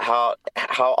talking about how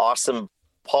awesome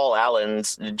Paul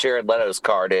Allen's Jared Leto's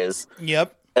card is.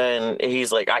 Yep. And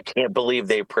he's like, I can't believe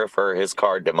they prefer his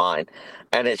card to mine.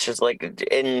 And it's just like,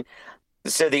 and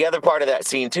so the other part of that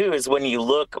scene too is when you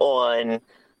look on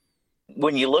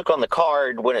the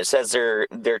card, when it says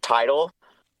their title,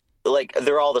 like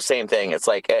they're all the same thing. It's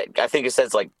like, I think it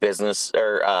says like business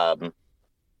or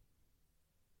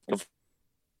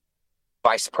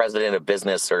vice president of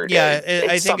business, or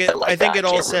I think it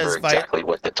all says exactly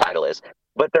what the title is,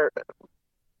 but they're.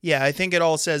 Yeah, I think it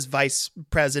all says vice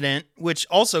president, which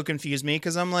also confused me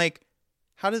because I'm like,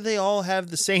 how do they all have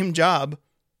the same job?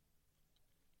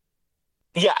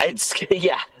 Yeah,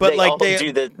 but they like all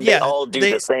do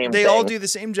the same. They all do the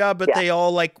same job, but they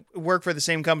all like work for the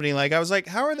same company. Like I was like,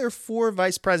 how are there 4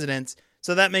 vice presidents?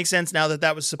 So that makes sense now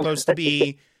that was supposed to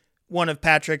be one of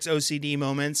Patrick's OCD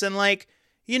moments, and like.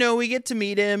 You know, we get to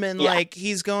meet him, and like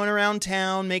he's going around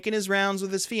town making his rounds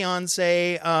with his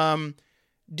fiance, trying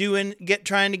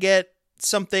to get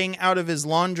something out of his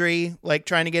laundry, like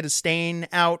trying to get a stain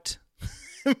out,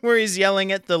 where he's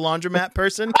yelling at the laundromat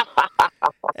person,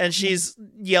 and she's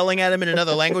yelling at him in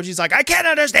another language. He's like, "I can't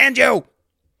understand you."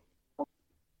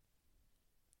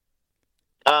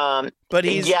 But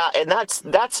he's and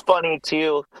that's funny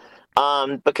too.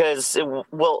 Because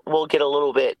we'll get a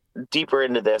little bit deeper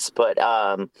into this, but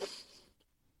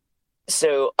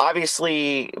so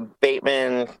obviously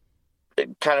Bateman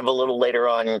kind of a little later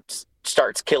on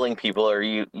starts killing people, or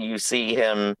you see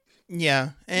him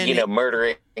and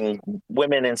murdering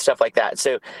women and stuff like that.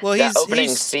 So that opening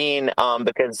scene,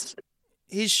 because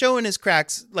he's showing the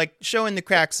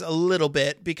cracks a little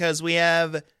bit, because we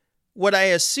have what I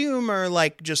assume are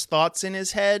like just thoughts in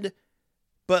his head.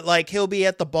 But, like, he'll be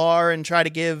at the bar and try to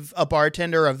give a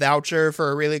bartender a voucher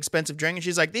for a really expensive drink. And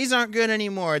she's like, these aren't good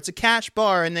anymore. It's a cash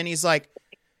bar. And then he's like,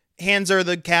 hands her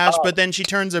the cash, but then she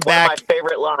turns her back. One of my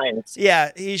favorite lines.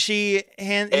 Yeah, he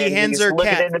hands her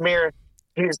cash. In the mirror.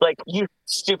 He's like, you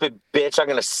stupid bitch. I'm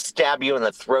going to stab you in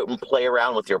the throat and play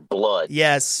around with your blood.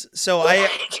 Yes. So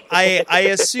I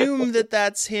assume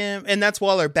that's him. And that's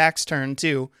while her back's turned,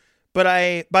 too.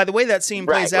 But by the way that scene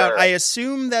plays out, I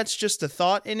assume that's just a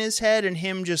thought in his head and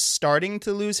him just starting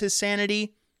to lose his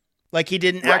sanity. Like he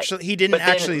didn't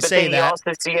actually say that. You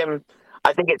also see him.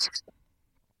 I think it's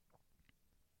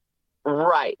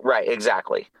right,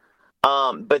 exactly.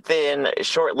 But then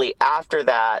shortly after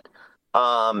that,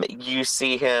 you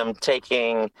see him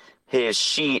taking his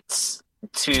sheets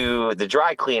to the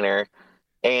dry cleaner,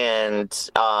 and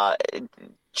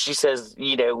she says,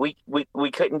 we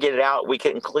couldn't get it out. We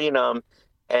couldn't clean them.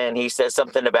 And he says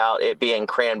something about it being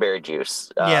cranberry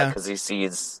juice. Because he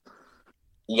sees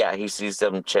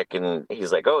some chick and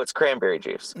he's like, oh, it's cranberry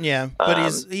juice. Yeah.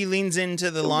 But he leans into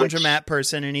the laundromat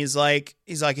person and he's like,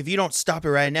 if you don't stop it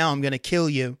right now, I'm going to kill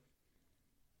you.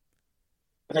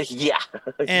 Yeah.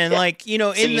 And like,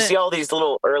 so you see all these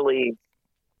little early.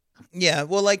 Yeah.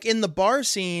 Well, like in the bar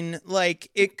scene,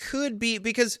 like it could be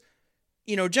because,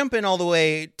 jumping all the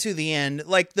way to the end,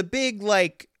 like the big,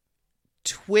 like,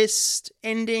 twist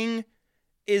ending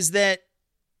is that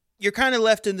you're kind of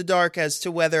left in the dark as to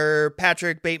whether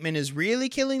Patrick Bateman is really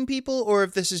killing people or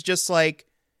if this is just like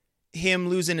him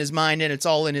losing his mind and it's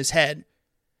all in his head.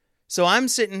 So I'm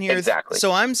sitting here. Exactly.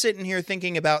 So I'm sitting here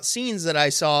thinking about scenes that I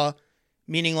saw,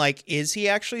 meaning like, is he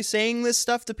actually saying this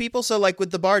stuff to people? So like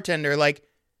with the bartender, like,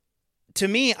 to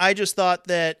me, I just thought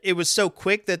that it was so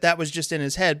quick that was just in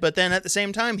his head. But then at the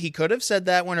same time, he could have said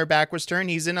that when her back was turned.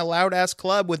 He's in a loud-ass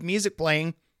club with music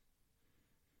playing.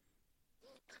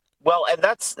 Well, and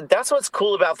that's what's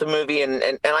cool about the movie.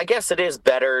 And I guess it is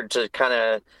better to kind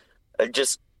of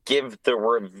just give the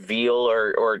reveal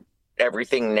or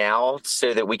everything now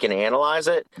so that we can analyze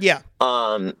it. Yeah.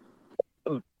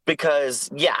 Because,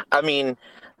 I mean,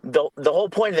 the whole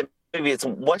point of the movie is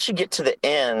once you get to the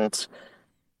end,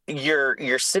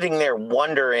 you're sitting there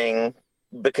wondering,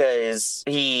 because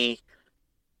if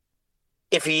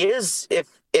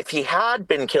he had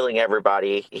been killing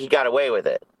everybody, he got away with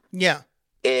it. Yeah.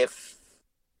 If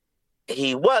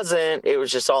he wasn't, it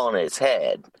was just all in his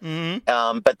head.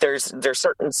 Mm-hmm. But there's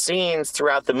certain scenes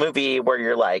throughout the movie where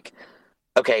you're like,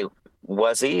 okay,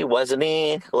 was he? Wasn't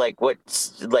he? Like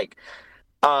what's like,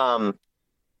 but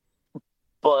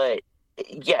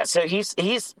yeah. So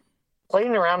he's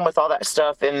playing around with all that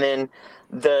stuff, and then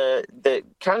the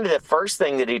kind of the first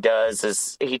thing that he does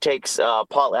is he takes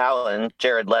Paul Allen,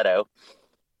 Jared Leto.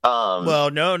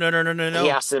 Well, no. He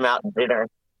asks him out to dinner.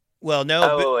 Well,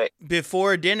 no.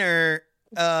 Before dinner,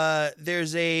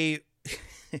 there's a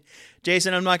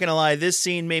Jason. I'm not gonna lie. This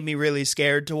scene made me really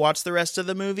scared to watch the rest of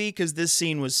the movie because this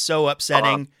scene was so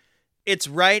upsetting. It's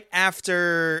right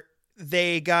after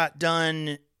they got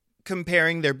done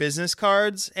comparing their business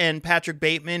cards, and Patrick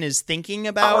Bateman is thinking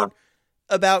about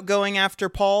going after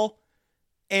Paul,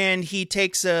 and he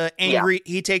takes an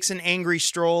angry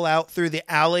stroll out through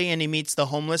the alley, and he meets the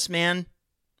homeless man.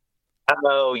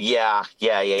 Oh yeah.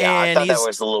 I thought that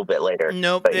was a little bit later.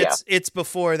 Nope, it's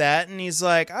before that, and he's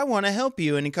like, "I want to help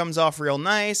you," and he comes off real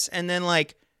nice, and then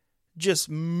like just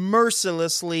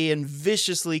mercilessly and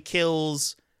viciously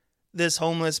kills this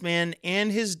homeless man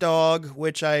and his dog,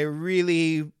 which I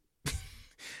really,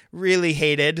 really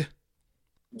hated.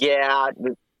 Yeah,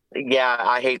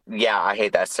 I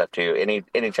hate that stuff too.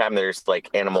 Anytime there's like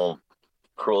animal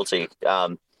cruelty,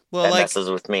 that messes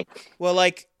with me. Well,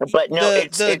 like, but no,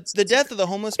 the death of the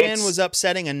homeless man was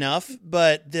upsetting enough,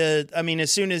 but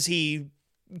as soon as he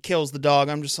kills the dog,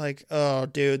 I'm just like, oh,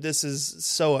 dude, this is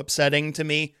so upsetting to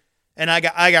me, and I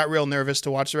got real nervous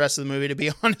to watch the rest of the movie, to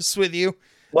be honest with you.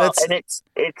 Well, and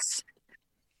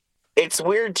it's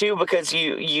weird too, because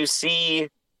you see,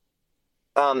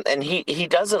 and he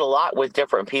does it a lot with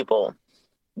different people,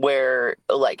 where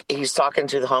like he's talking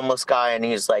to the homeless guy, and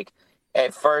he's like,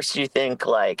 at first you think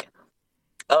like,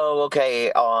 oh,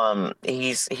 okay,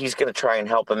 he's gonna try and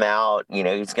help him out,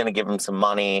 he's gonna give him some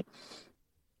money,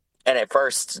 and at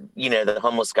first, the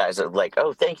homeless guys are like,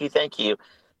 oh, thank you,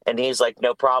 and he's like,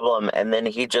 no problem, and then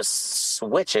he just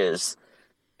switches.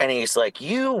 And he's like,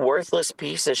 you worthless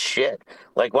piece of shit.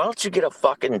 Like, why don't you get a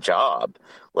fucking job?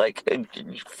 Like,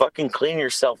 fucking clean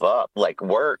yourself up. Like,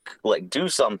 work. Like, do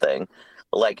something.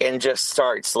 Like, and just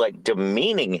starts, like,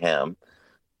 demeaning him.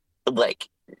 Like,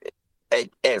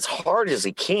 as hard as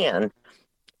he can.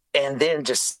 And then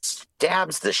just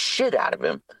stabs the shit out of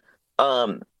him.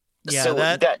 Yeah, so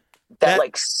that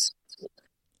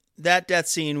death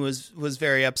scene was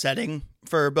very upsetting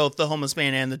for both the homeless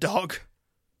man and the dog.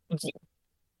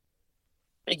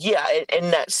 Yeah,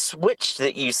 and that switch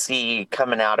that you see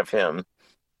coming out of him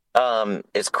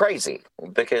is crazy,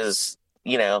 because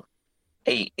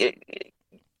at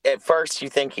first you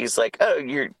think he's like, oh,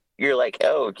 you're like,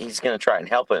 oh, he's gonna try and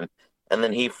help him, and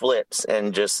then he flips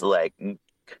and just like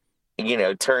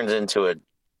turns into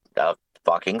a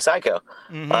fucking psycho.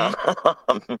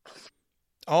 Mm-hmm.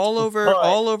 all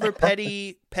over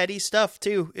petty stuff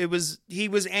too. He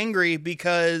was angry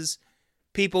because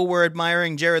people were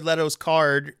admiring Jared Leto's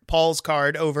Paul's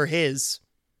card, over his.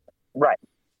 Right.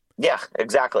 Yeah,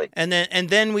 exactly. And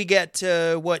then we get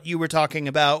to what you were talking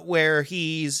about, where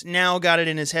he's now got it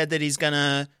in his head that he's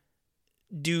gonna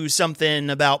do something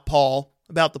about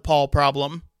the Paul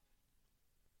problem.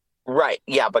 Right.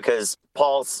 Yeah, because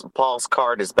Paul's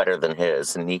card is better than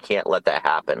his, and he can't let that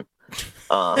happen.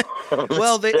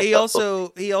 Well, he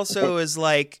also is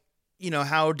like,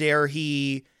 how dare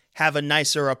he have a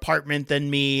nicer apartment than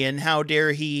me, and how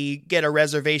dare he get a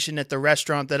reservation at the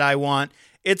restaurant that I want.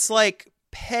 It's like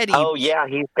petty. Oh yeah,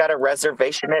 he's got a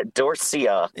reservation at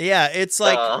Dorsia. Yeah, it's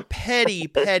like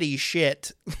petty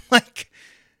shit. Like,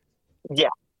 yeah,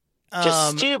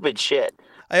 just stupid shit.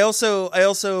 I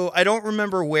don't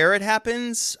remember where it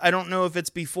happens. I don't know if it's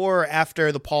before or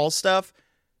after the Paul stuff,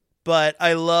 but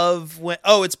I love when,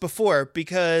 it's before,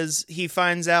 because he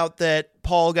finds out that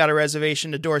Paul got a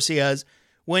reservation to Dorsia's.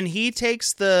 When he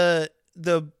takes the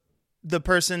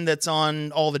person that's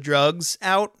on all the drugs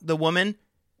out, the woman,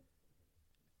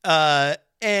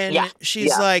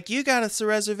 she's like, you got us a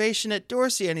reservation at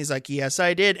Dorsey, and he's like, yes,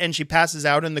 I did, and she passes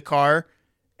out in the car,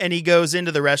 and he goes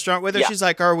into the restaurant with her. Yeah. She's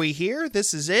like, are we here?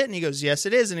 This is it? And he goes, yes,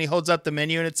 it is, and he holds up the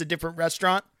menu, and it's a different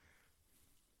restaurant.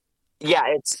 Yeah,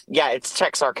 it's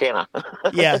Texarkana.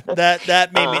 Yeah,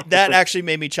 that actually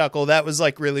made me chuckle. That was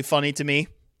like really funny to me.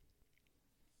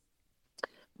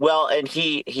 Well, and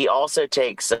he also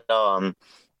takes Paul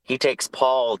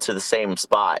to the same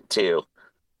spot too,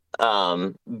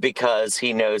 because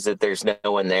he knows that there's no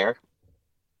one there.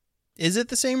 Is it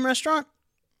the same restaurant?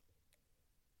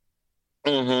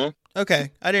 Mm-hmm.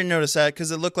 Okay, I didn't notice that because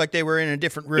it looked like they were in a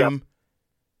different room.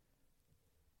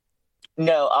 Yep.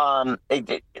 No,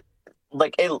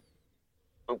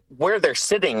 where they're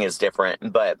sitting is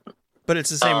different, but it's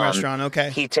the same restaurant.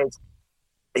 Okay, he takes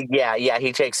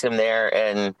him there,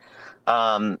 and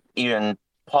even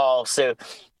Paul. So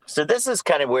this is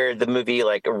kind of where the movie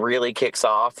like really kicks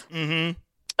off.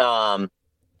 Mm-hmm.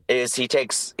 Is he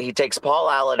takes Paul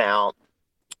Allen out,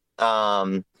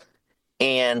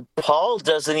 and Paul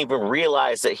doesn't even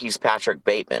realize that he's Patrick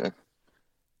Bateman.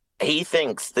 He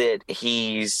thinks that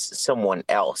he's someone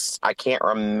else. I can't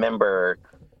remember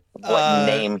what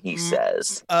name he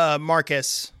says.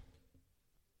 Marcus.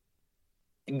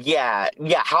 Yeah,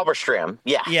 Halberstram.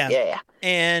 Yeah.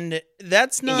 And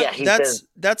that's not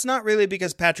that's not really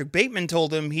because Patrick Bateman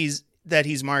told him that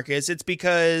he's Marcus. It's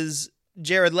because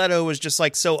Jared Leto was just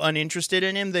like so uninterested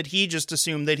in him that he just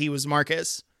assumed that he was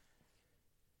Marcus.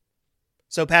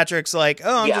 So Patrick's like,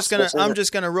 "Oh, I'm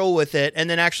just gonna roll with it." And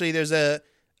then actually, there's a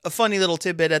funny little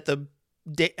tidbit at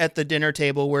the dinner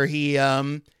table where he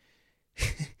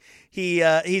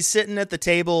he's sitting at the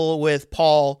table with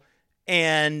Paul,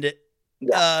 and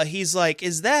he's like,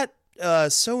 "Is that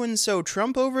so and so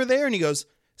Trump over there?" And he goes,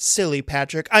 "Silly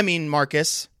Patrick. I mean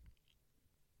Marcus."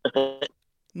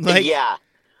 Like, yeah,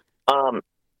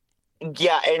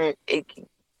 and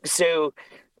so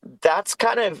that's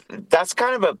kind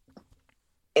of a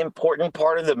important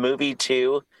part of the movie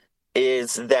too,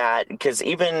 is that because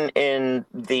even in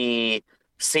the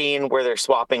scene where they're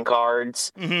swapping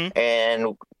cards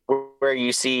and where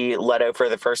you see Leto for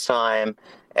the first time,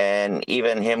 and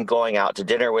even him going out to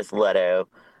dinner with Leto,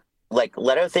 like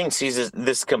Leto thinks he's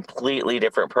this completely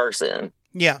different person.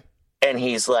 Yeah. And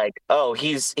he's like, oh,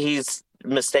 he's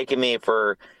mistaken me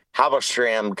for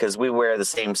Halberstram because we wear the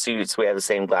same suits, we have the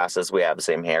same glasses, we have the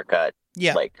same haircut.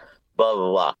 Yeah. Like, blah, blah,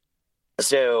 blah.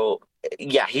 So,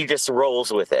 yeah, he just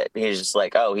rolls with it. He's just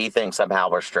like, oh, he thinks I'm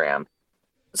Halberstram.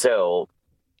 So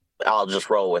I'll just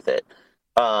roll with it.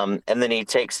 And then he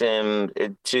takes him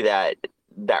to that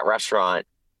restaurant.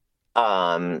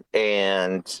 And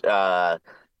it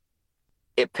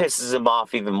pisses him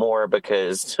off even more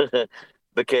because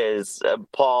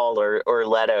Paul or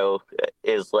Leto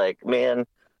is like, man,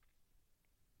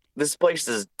 this place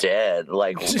is dead.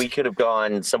 Like, we could have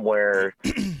gone somewhere.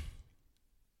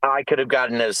 I could have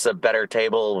gotten us a better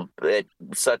table at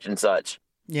such and such.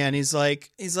 Yeah, and he's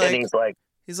like,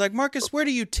 Marcus, where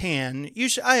do you tan?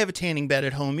 I have a tanning bed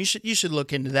at home. You should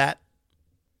look into that.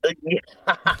 Yeah.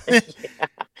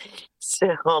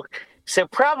 So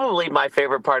probably my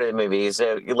favorite part of the movie.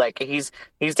 So like he's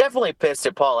definitely pissed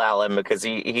at Paul Allen because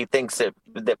he thinks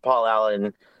that Paul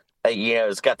Allen,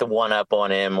 has got the one up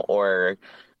on him, or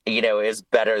is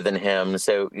better than him.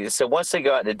 So once they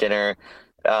go out to dinner,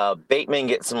 Bateman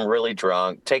gets him really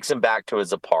drunk, takes him back to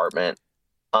his apartment.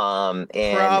 And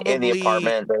in the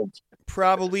apartment,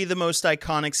 probably the most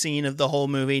iconic scene of the whole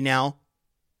movie now.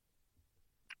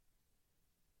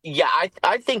 Yeah,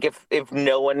 I think if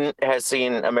no one has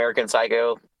seen American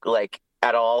Psycho, like,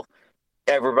 at all,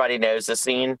 everybody knows the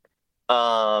scene.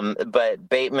 But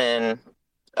Bateman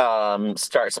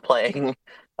starts playing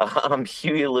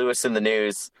Huey Lewis in the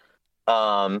News.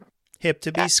 Hip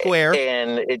to be square.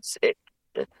 And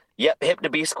yep, hip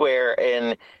to be square.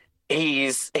 And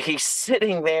he's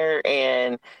sitting there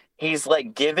and he's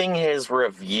like giving his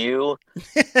review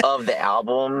of the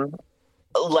album.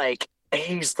 Like,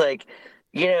 he's like,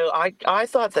 I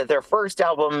thought that their first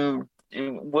album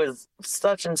was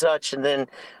such and such, and then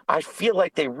I feel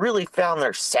like they really found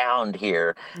their sound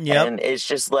here. Yep. And it's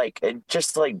just like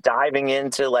diving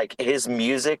into like his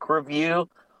music review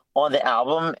on the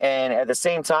album, and at the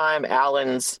same time,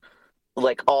 Alan's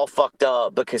like all fucked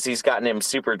up because he's gotten him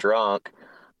super drunk,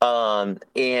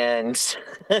 and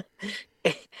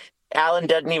Alan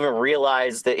doesn't even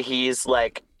realize that he's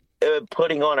like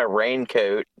putting on a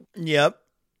raincoat. Yep.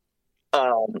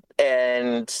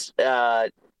 And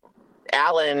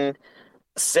Alan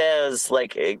says,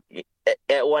 like,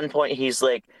 at one point he's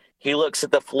like, he looks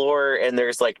at the floor and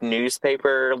there's like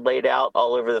newspaper laid out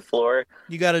all over the floor.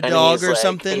 You got a dog or like,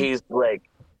 something? He's like,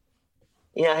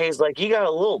 yeah, he's like, you got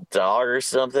a little dog or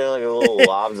something, like a little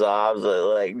lobs,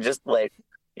 like, just like,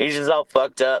 he's just all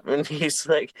fucked up. And he's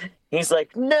like,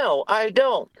 no, I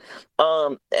don't.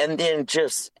 And then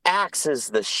just axes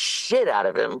the shit out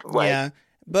of him. Like, yeah.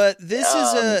 But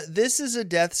this is a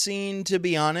death scene, to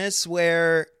be honest,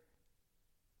 where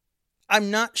I'm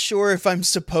not sure if I'm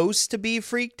supposed to be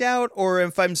freaked out or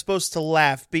if I'm supposed to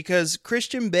laugh, because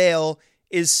Christian Bale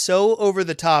is so over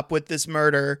the top with this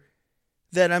murder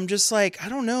that I'm just like, I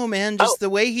don't know, man. Just the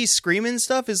way he's screaming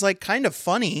stuff is like kind of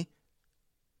funny.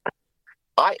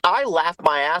 I laugh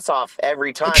my ass off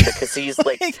every time because he's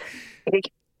like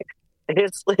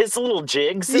his little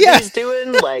jigs that he's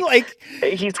doing, like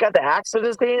he's got the axe in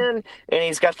his hand and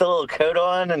he's got the little coat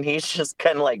on and he's just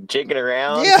kind of like jigging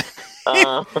around. Yeah,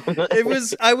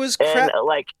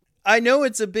 like, I know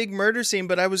it's a big murder scene,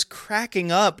 but I was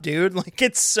cracking up, dude. Like,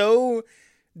 it's so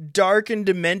dark and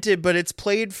demented, but it's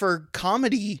played for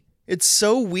comedy. It's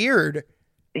so weird.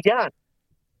 Yeah.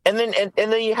 And then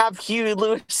you have Huey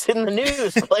Lewis in the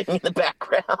News playing in the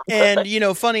background. And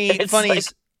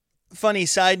funny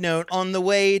side note, on the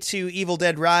way to Evil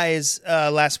Dead Rise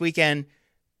last weekend,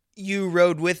 you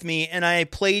rode with me and I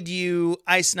played you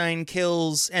Ice Nine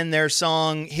Kills and their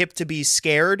song Hip to Be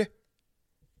Scared.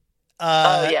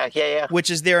 Yeah. Which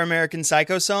is their American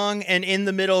Psycho song. And in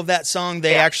the middle of that song,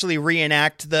 they actually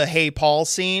reenact the Hey Paul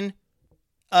scene.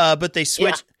 But they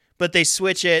Yeah.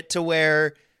 switch it to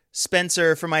where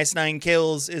Spencer from Ice Nine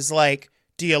Kills is like,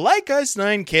 "Do you like Ice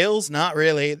Nine Kills? Not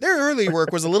really. Their early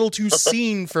work was a little too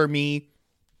scene for me."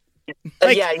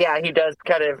 Like, Yeah, he does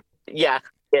kind of. Yeah.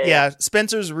 yeah,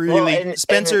 Spencer's Well, really and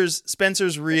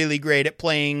Spencer's really great at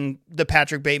playing the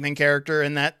Patrick Bateman character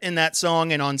in that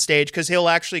song and on stage, because he'll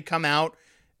actually come out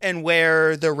and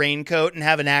wear the raincoat and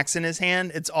have an axe in his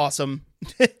hand. It's awesome.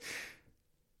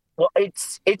 well,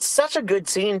 it's such a good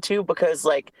scene too, because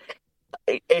like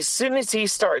as soon as he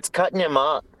starts cutting him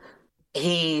up,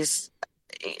 he's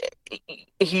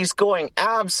he's going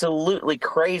absolutely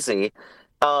crazy.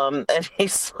 And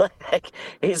he's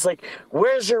like,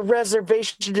 "Where's your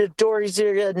reservation to Dory's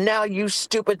area now, you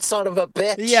stupid son of a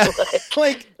bitch?" Yeah,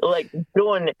 like like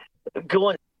going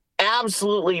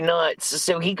absolutely nuts.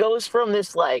 So he goes from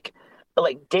this like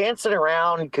dancing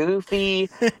around, goofy,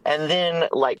 and then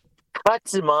like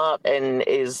cuts him up and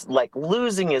is like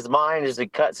losing his mind as he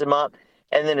cuts him up.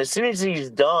 And then as soon as he's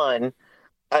done,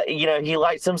 he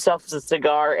lights himself a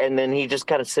cigar, and then he just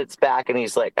kind of sits back and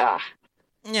he's like, ah.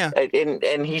 yeah,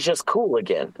 And he's just cool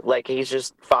again. Like he's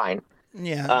just fine.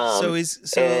 yeah.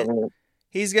 And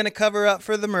he's gonna cover up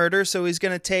for the murder. So he's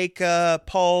gonna take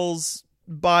Paul's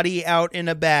body out in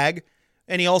a bag,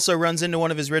 and he also runs into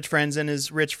one of his rich friends, and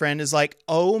his rich friend is like,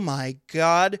 "Oh my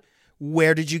god,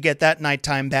 where did you get that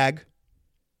nighttime bag?"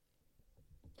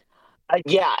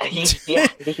 yeah, yeah.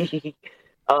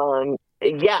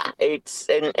 It's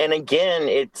and again,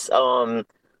 it's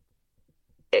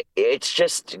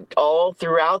just all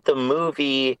throughout the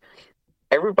movie.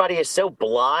 Everybody is so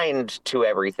blind to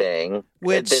everything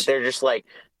that they're just like,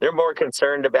 they're more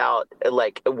concerned about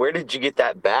like, where did you get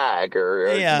that bag,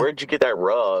 or Yeah. where did you get that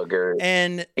rug, or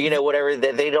And whatever.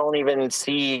 They don't even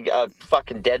see a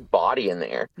fucking dead body in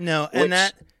there. no, and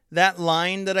that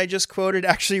line that I just quoted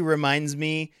actually reminds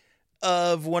me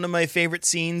of one of my favorite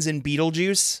scenes in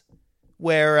Beetlejuice,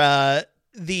 where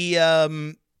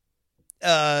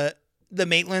the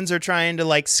Maitlands are trying to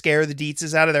like scare the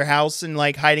Dietzes out of their house and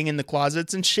like hiding in the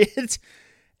closets and shit.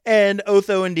 And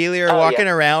Otho and Delia are walking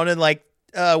around, and like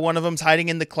one of them's hiding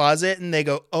in the closet, and they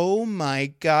go, "Oh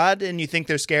my god!" And you think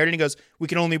they're scared, and he goes, "We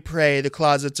can only pray the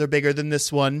closets are bigger than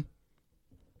this one."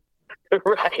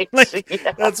 Right. Like,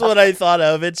 yeah. That's what I thought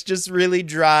of. It's just really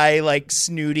dry, like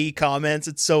snooty comments.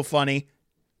 It's so funny.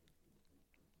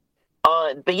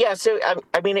 But yeah, so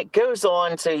I mean, it goes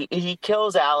on. So he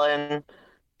kills Alan,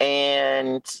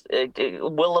 and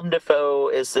Willem Dafoe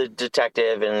is the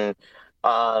detective, and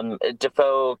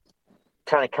Dafoe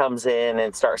kind of comes in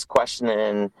and starts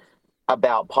questioning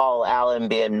about Paul Allen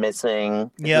being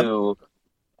missing, Yep. who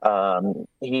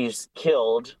he's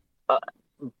killed,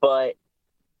 but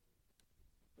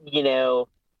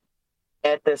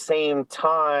at the same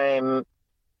time,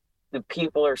 the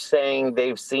people are saying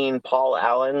they've seen Paul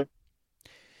Allen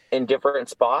in different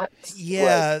spots.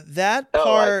 Yeah, Like, that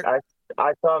part.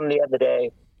 I saw him the other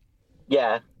day.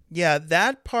 Yeah. Yeah,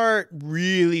 that part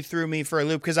really threw me for a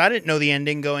loop, because I didn't know the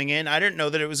ending going in. I didn't know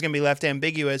that it was going to be left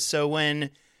ambiguous. So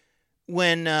when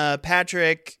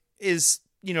Patrick is,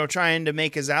 trying to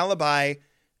make his alibi,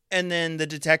 and then the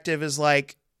detective is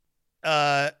like,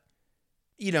 someone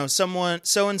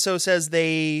so-and-so says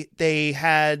they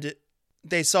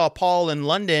saw Paul in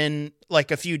London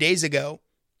like a few days ago.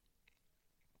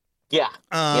 Yeah.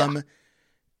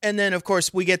 And then of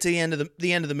course we get to the end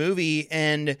of the movie,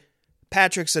 and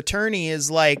Patrick's attorney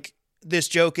is like, "This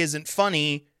joke isn't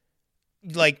funny.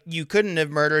 Like, you couldn't have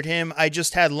murdered him. I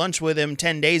just had lunch with him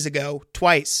 10 days ago,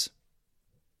 twice."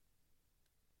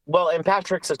 Well, and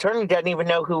Patrick's attorney doesn't even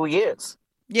know who he is.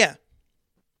 Yeah.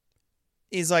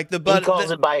 He's like, he calls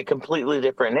it by a completely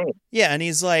different name. Yeah, and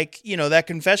he's like, that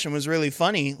confession was really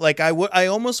funny. Like, I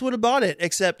almost would have bought it,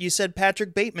 except you said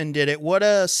Patrick Bateman did it. What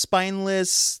a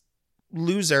spineless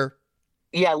loser.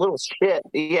 Yeah, little shit.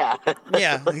 Yeah.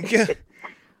 Yeah.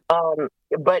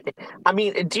 But I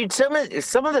mean, dude, some of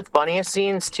the funniest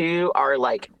scenes too are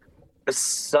like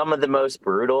some of the most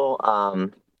brutal.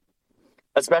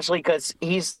 Especially because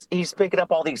he's picking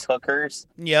up all these hookers.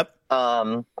 Yep.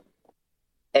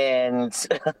 And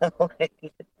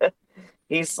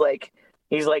he's like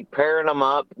pairing them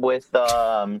up with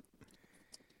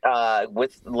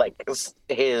like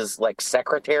his like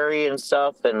secretary and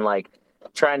stuff, and like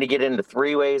trying to get into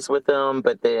three-ways with them,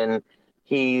 but then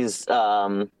he's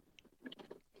like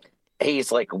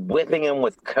whipping him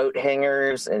with coat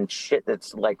hangers and shit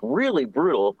that's like really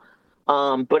brutal.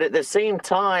 But at the same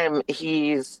time,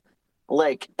 he's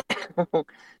like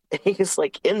he's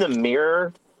like in the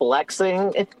mirror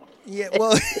flexing Yeah,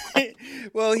 well,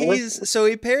 well, he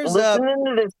pairs up. Listening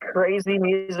to this crazy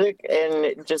music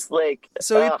and just like,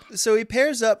 So he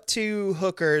pairs up two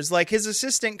hookers. Like his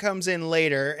assistant comes in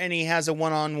later, and he has a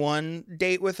one-on-one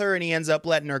date with her, and he ends up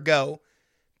letting her go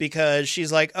because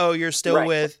she's like, "Oh, you're still right.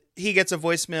 with." He gets a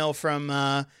voicemail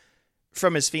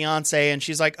from his fiance, and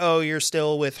she's like, "Oh, you're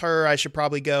still with her. I should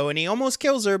probably go." And he almost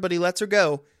kills her, but he lets her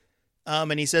go.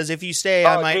 And he says, "If you stay,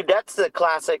 I Oh, might." dude, that's the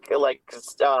classic. Like,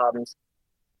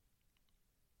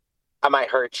 I might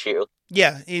hurt you.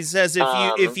 Yeah, he says,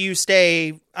 if you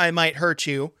stay, I might hurt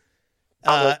you."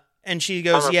 And she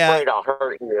goes, I'm "Yeah, afraid I'll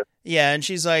hurt you. yeah." And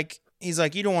he's like,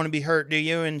 "You don't want to be hurt, do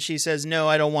you?" And she says, "No,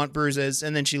 I don't want bruises."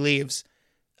 And then she leaves.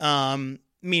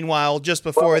 Meanwhile, just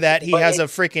before that, he has a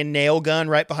freaking nail gun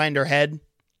right behind her head.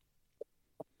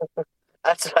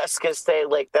 That's what I was gonna say.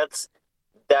 Like, that's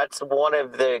one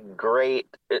of the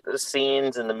great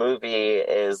scenes in the movie.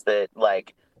 Is that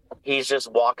like he's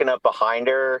just walking up behind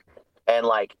her, and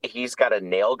like he's got a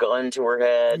nail gun to her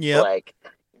head, Yep. like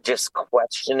just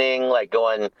questioning, like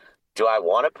going, "Do I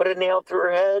want to put a nail through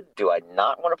her head? Do I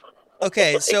not want to?"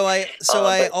 Okay, like, so I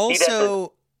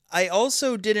but I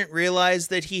also didn't realize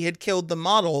that he had killed the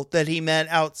model that he met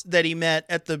at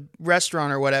the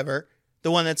restaurant or whatever. The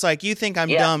one that's like, "You think I'm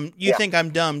dumb? You think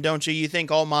I'm dumb, don't you? You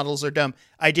think all models are dumb?"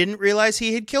 I didn't realize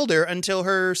he had killed her until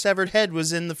her severed head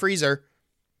was in the freezer.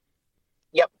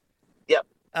 Yep.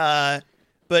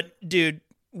 But dude,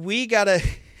 we gotta.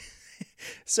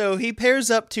 So he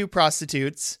pairs up two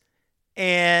prostitutes,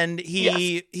 and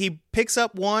he picks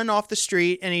up one off the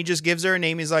street, and he just gives her a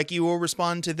name. He's like, "You will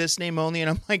respond to this name only," and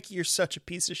I'm like, "You're such a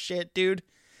piece of shit, dude."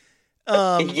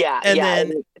 And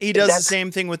then he does the same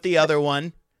thing with the other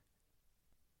one.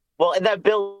 Well, and that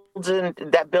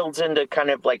builds into kind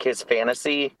of like his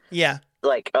fantasy. Yeah.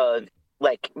 Like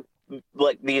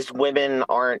these women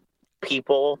aren't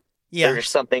people. Yeah. They're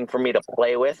just something for me to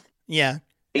play with. Yeah.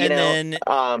 You and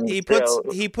know? Then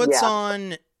he puts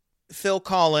on Phil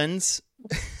Collins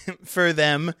for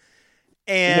them,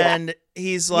 and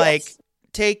he's like,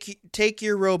 take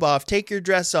your robe off, take your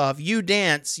dress off, you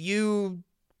dance, you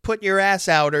put your ass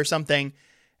out or something.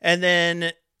 And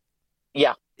then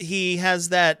he has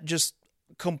that just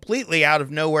completely out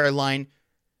of nowhere line,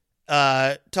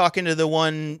 talking to the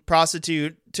one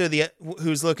prostitute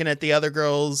who's looking at the other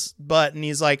girl's butt, and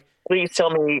he's like, Please tell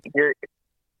me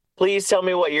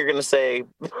what you're gonna say.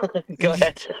 Go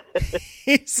ahead.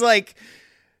 He's like,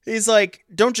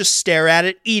 "Don't just stare at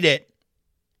it, eat it."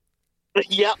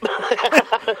 Yep.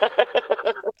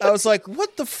 I was like,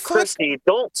 "What the fuck?" Christy,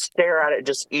 don't stare at it,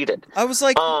 just eat it. I was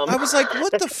like,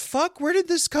 "What the fuck? Where did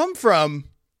this come from?"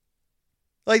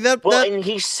 Like that. Well, and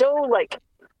he's so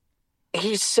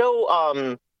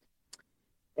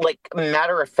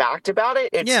matter of fact about it.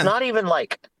 It's not even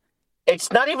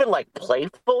like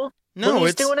playful. No, when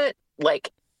he's doing it.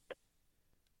 Like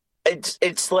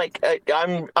it's like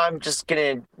I'm just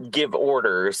gonna give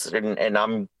orders, and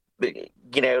I'm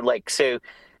so.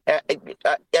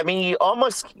 I mean, you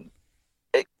almost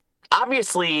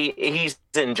obviously he's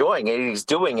enjoying it. He's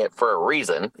doing it for a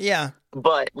reason. Yeah.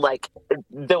 But like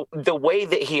the way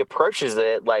that he approaches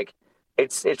it, like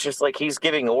it's just like he's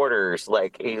giving orders.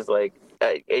 Like he's like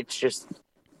it's just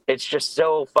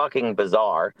so fucking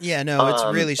bizarre. Yeah, no, it's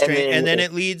really strange. And then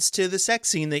it leads to the sex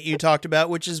scene that you talked about,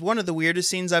 which is one of the weirdest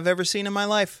scenes I've ever seen in my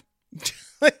life.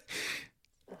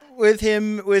 with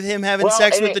him having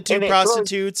sex with the two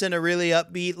prostitutes and a really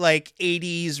upbeat like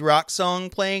 80s rock song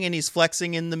playing, and he's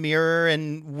flexing in the mirror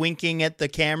and winking at the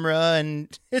camera,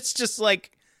 and it's just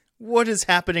like, what is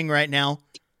happening right now?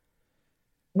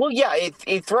 Well, yeah,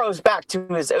 it throws back to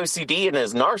his OCD and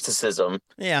his narcissism.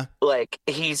 Yeah, like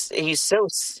he's so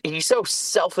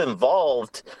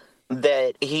self-involved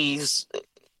that he's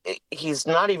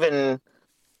not even.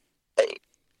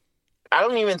 I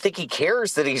don't even think he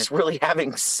cares that he's really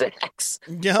having sex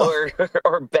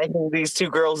or banging these two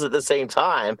girls at the same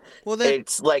time. Well,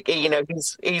 it's like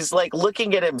he's like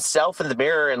looking at himself in the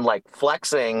mirror and like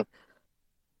flexing,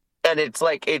 and it's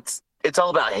like it's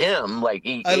all about him. Like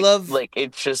I love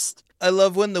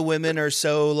when the women are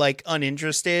so like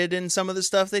uninterested in some of the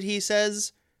stuff that he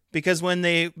says, because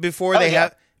when before they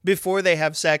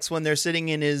have sex, when they're sitting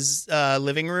in his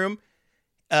living room,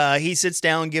 he sits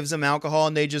down, gives them alcohol,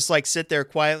 and they just like sit there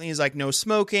quietly. He's like, "No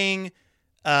smoking,"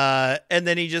 and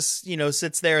then he just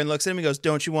sits there and looks at him and goes,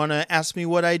 "Don't you want to ask me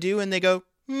what I do?" And they go,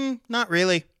 "Not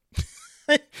really."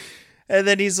 And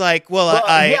then he's like,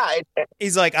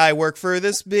 he's like, "I work for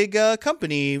this big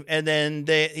company," and then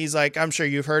he's like, "I'm sure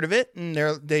you've heard of it," and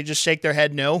they just shake their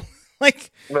head no.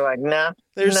 Like they're like, "Nah."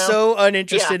 They're so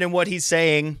uninterested in what he's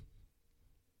saying.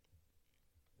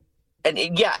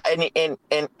 yeah,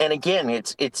 and again,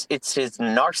 it's his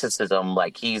narcissism.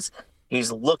 Like he's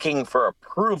looking for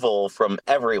approval from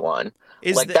everyone.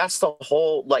 Is Like that that's the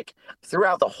whole, like,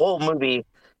 throughout the whole movie,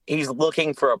 he's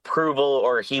looking for approval,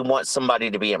 or he wants somebody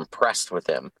to be impressed with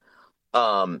him.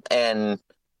 And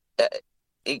uh,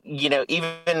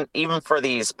 even for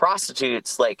these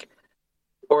prostitutes, like,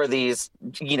 or these,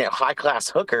 high class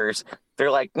hookers,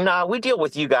 they're like, nah, we deal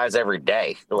with you guys every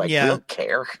day. Like, we yeah. don't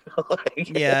care.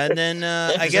 Like, Yeah, and then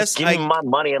just give me my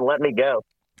money and let me go.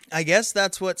 I guess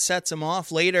that's what sets him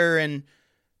off later, and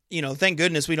thank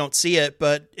goodness we don't see it,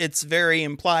 but it's very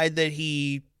implied that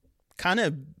he kind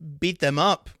of beat them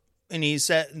up. And he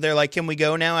said, they're like, "Can we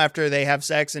go now?" After they have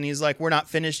sex, and he's like, "We're not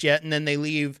finished yet." And then they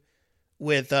leave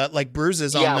with like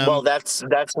bruises on Yeah, them. well, that's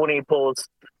when he pulls.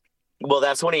 Well,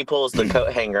 that's when he pulls the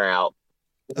coat hanger out.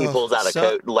 He pulls out a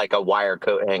coat, like a wire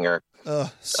coat hanger.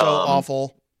 So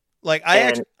awful. Like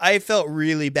I felt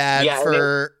really bad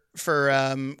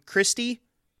for Christy.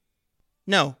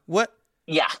 No, what?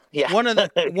 Yeah. One of the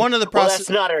well, that's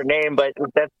not her name, but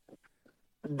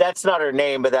that's not her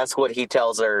name, but that's what he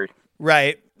tells her.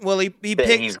 Right. Well,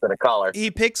 he's going to call her. He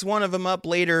picks one of them up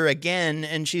later again,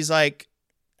 and she's like,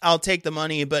 "I'll take the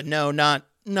money, but no, not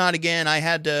again. I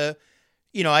had to,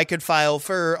 I could file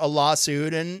for a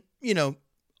lawsuit, and I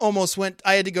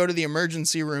had to go to the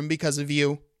emergency room because of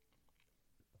you."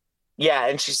 Yeah,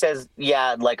 and she says,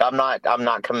 "Yeah, like I'm not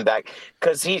coming back,"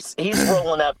 because he's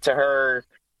rolling up to her,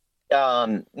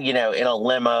 in a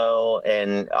limo,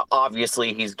 and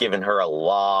obviously he's giving her a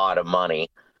lot of money.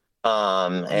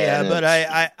 Yeah, but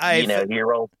he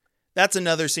rolled. That's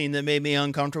another scene that made me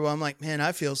uncomfortable. I'm like, man,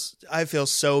 I feel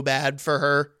so bad for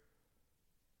her.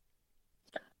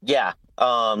 Yeah.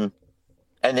 And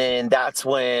then that's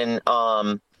when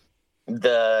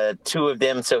the two of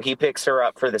them. So he picks her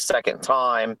up for the second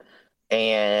time,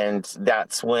 and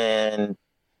that's when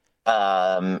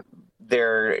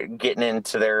they're getting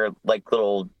into their like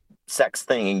little sex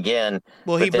thing again.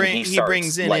 Well, he brings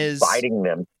in his biting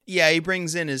them. Yeah, he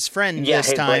brings in his friend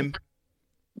this time.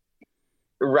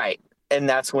 Right. And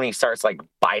that's when he starts like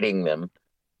biting them,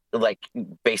 like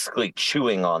basically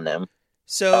chewing on them.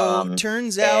 So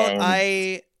turns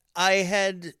out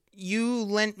you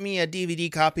lent me a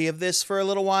DVD copy of this for a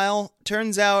little while.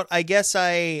 Turns out,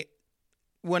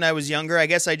 when I was younger, I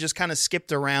just kind of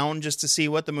skipped around just to see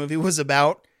what the movie was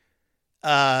about.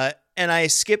 And I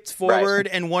skipped forward,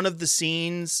 and one of the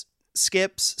scenes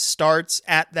starts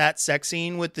at that sex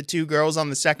scene with the two girls on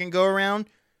the second go around.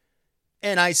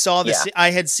 And I saw this. Yeah.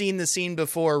 I had seen the scene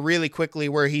before really quickly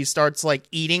where he starts like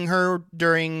eating her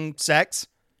during sex.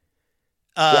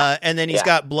 And then he's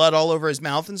got blood all over his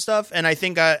mouth and stuff. And I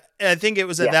think it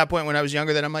was at that point when I was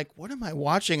younger that I'm like, what am I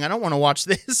watching? I don't want to watch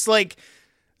this. Like,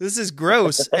 this is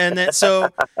gross. And then,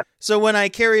 so when I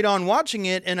carried on watching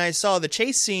it and I saw the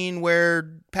chase scene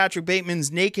where Patrick Bateman's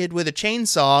naked with a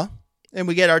chainsaw, and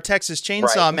we get our Texas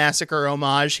Chainsaw Massacre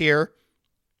homage here.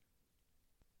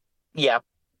 Yeah.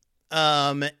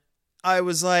 I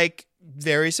was like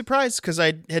very surprised because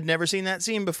I had never seen that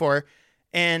scene before.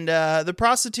 And the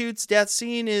prostitute's death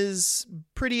scene is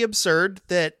pretty absurd,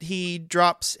 that he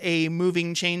drops a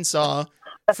moving chainsaw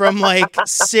from like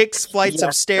 6 flights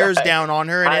of stairs down on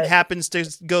her, and it happens to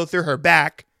go through her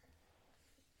back.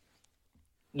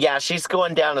 Yeah, she's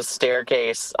going down a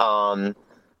staircase,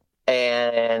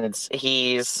 and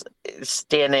he's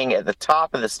standing at the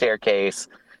top of the staircase,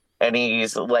 and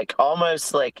he's like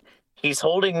almost like he's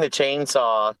holding the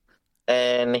chainsaw,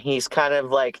 and he's kind of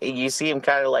like, you see him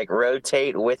kind of like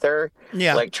rotate with her,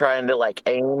 like trying to like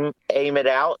aim it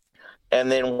out. And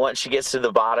then once she gets to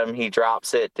the bottom, he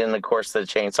drops it, and of course the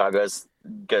chainsaw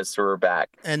goes through her back.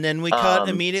 And then we cut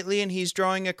immediately, and he's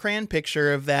drawing a crayon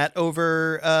picture of that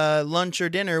over lunch or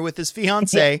dinner with his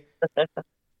fiance.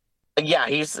 Yeah,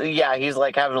 he's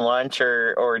like having lunch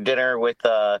or dinner with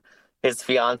his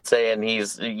fiance, and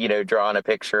he's drawing a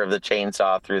picture of the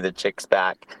chainsaw through the chick's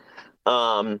back.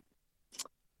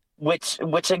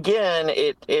 Which again,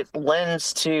 it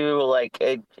lends to like,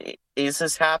 is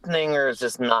this happening or is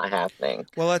this not happening?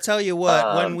 Well, I'll tell you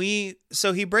what,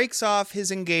 so he breaks off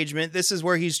his engagement. This is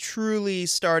where he's truly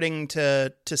starting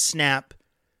to snap.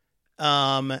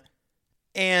 And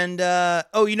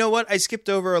you know what? I skipped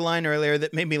over a line earlier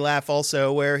that made me laugh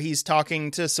also, where he's talking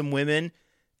to some women,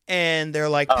 and they're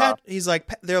like,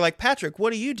 they're like, Patrick,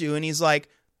 what do you do? And he's like,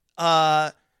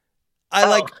 I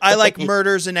like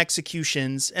murders and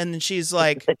executions. And then she's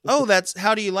like, oh,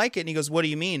 how do you like it? And he goes, what do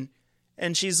you mean?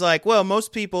 And she's like, well,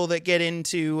 most people that get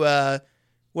into,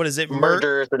 what is it?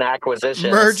 Mergers and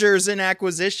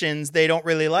acquisitions, they don't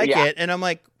really like it. And I'm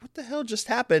like, what the hell just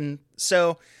happened?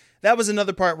 So that was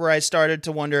another part where I started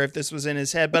to wonder if this was in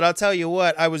his head. But I'll tell you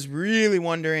what, I was really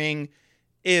wondering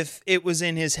if it was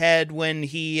in his head when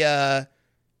he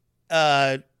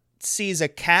sees a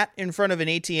cat in front of an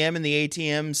ATM and the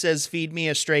ATM says, "Feed me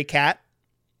a stray cat."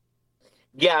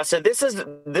 Yeah, so that's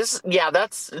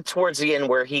towards the end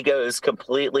where he goes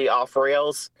completely off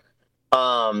rails.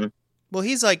 Well,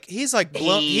 he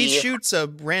shoots a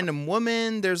random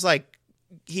woman. There's like,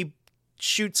 he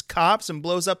shoots cops and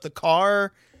blows up the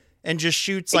car and just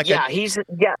shoots like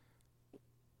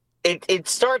It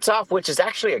starts off, which is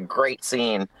actually a great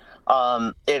scene.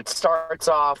 It starts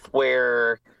off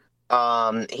where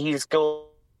he's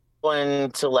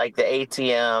going to like the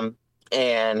ATM,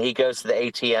 and he goes to the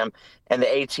ATM, and the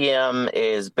ATM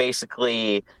is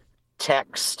basically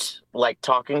text, like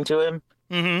talking to him.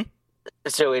 Mm-hmm.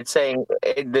 So it's saying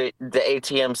the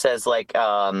ATM says like,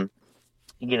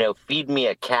 feed me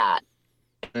a cat,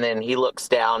 and then he looks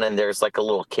down and there's like a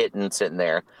little kitten sitting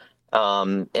there,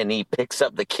 and he picks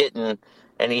up the kitten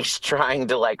and he's trying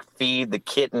to like feed the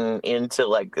kitten into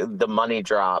like the money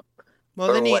drop.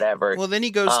 Whatever. Then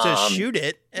he goes to shoot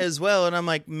it as well, and I'm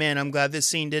like, man, I'm glad this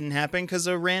scene didn't happen, because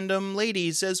a random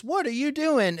lady says, "What are you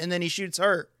doing?" and then he shoots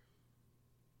her.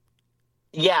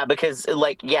 Yeah, because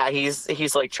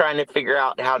he's like trying to figure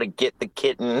out how to get the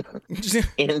kitten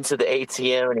into the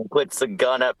ATM, and he puts the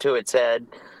gun up to its head.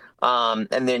 And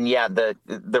then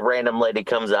the random lady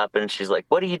comes up and she's like,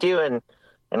 "What are you doing?"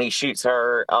 And he shoots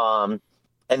her. And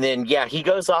then he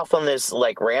goes off on this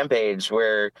like rampage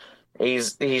where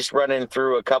he's running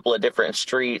through a couple of different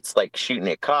streets, like shooting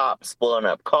at cops, blowing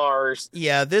up cars.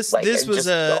 Yeah, this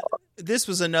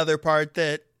was another part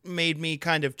that made me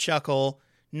kind of chuckle.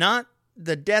 Not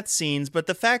the death scenes, but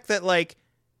the fact that like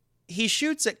he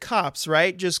shoots at cops,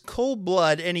 right? Just cold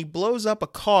blood, and he blows up a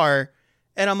car.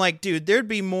 And I'm like, dude, there'd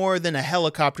be more than a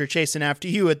helicopter chasing after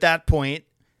you at that point.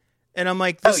 And I'm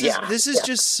like, this is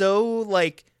just so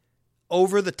like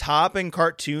over the top and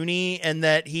cartoony, and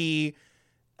that he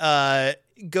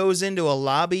goes into a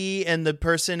lobby and the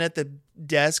person at the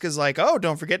desk is like, "Oh,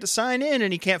 don't forget to sign in,"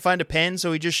 and he can't find a pen,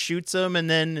 so he just shoots him, and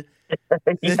then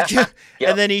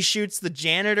and then he shoots the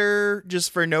janitor just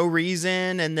for no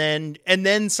reason, and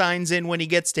then signs in when he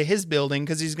gets to his building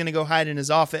because he's going to go hide in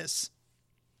his office.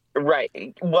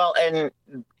 Right. Well, and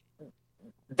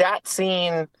that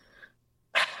scene's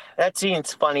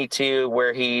funny too,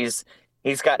 where he's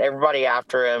got everybody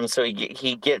after him, so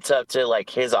he gets up to like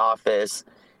his office,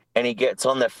 and he gets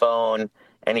on the phone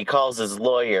and he calls his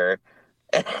lawyer,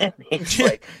 and he's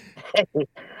like, "Hey,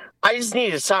 I just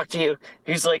need to talk to you."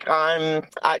 He's like, I'm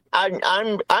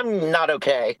not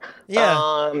okay.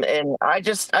 Yeah. And I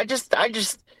just had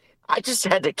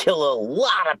to kill a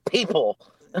lot of people.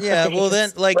 Yeah, well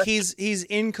then, like, he's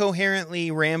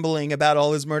incoherently rambling about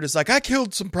all his murders. Like, I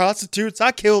killed some prostitutes.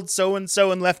 I killed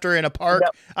so-and-so and left her in a park.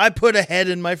 Yep. I put a head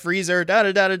in my freezer,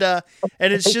 da-da-da-da-da.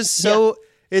 And it's just so,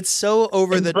 it's so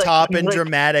over the top and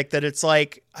dramatic that it's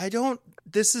like,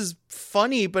 this is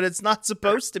funny, but it's not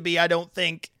supposed to be, I don't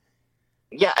think.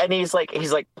 Yeah, and he's like,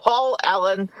 "Paul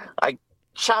Allen, I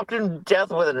chopped him to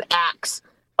death with an axe.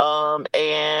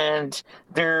 And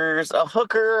there's a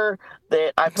hooker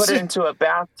that I put into a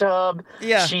bathtub.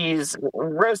 Yeah. She's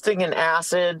roasting in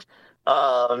acid."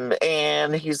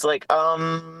 And he's like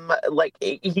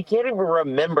he can't even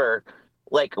remember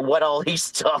like what all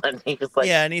he's done. He's like,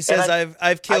 yeah, and he says,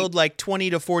 I've killed like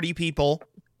 20 to 40 people.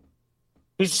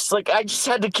 He's just like, "I just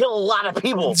had to kill a lot of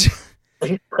people."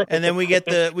 And then we get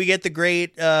the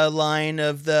great line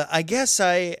of the, I guess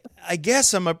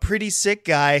I'm a pretty sick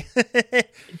guy.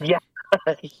 Yeah.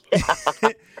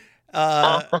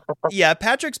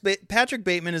 Patrick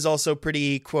Bateman is also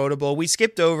pretty quotable. We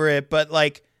skipped over it, but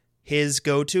like his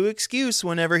go-to excuse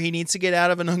whenever he needs to get out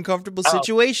of an uncomfortable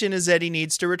situation is that he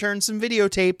needs to return some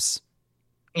videotapes.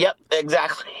 Yep,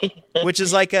 exactly. Which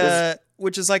is like a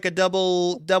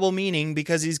double meaning,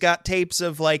 because he's got tapes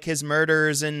of like his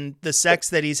murders and the sex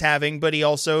that he's having, but he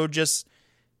also just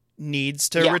needs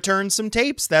to return some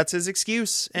tapes. That's his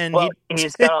excuse. And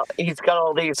he's got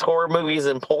all these horror movies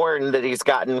and porn that he's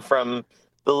gotten from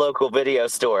the local video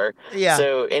store. Yeah.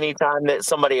 So anytime that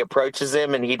somebody approaches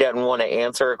him and he doesn't want to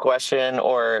answer a question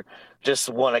or just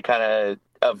want to kind of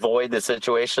avoid the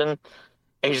situation,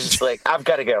 he's just like, "I've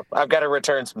got to go. I've got to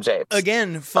return some tapes."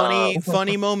 Again,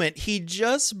 funny moment. He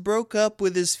just broke up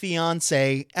with his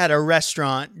fiance at a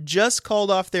restaurant, just called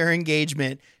off their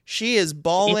engagement. She is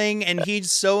bawling, and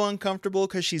he's so uncomfortable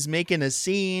because she's making a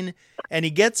scene, and he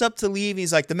gets up to leave.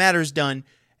 He's like, "The matter's done."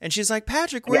 And she's like,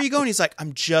 "Patrick, where are you going?" He's like,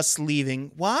 "I'm just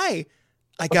leaving." "Why?"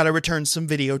 I gotta return some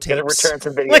videotapes. Gotta return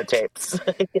some Like, videotapes.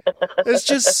 it's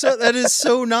just so, that is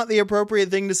so not the appropriate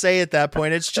thing to say at that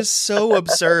point. It's just so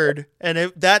absurd.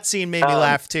 And that scene made me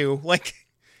laugh too. Like,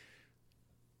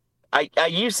 I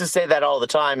used to say that all the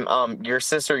time. Your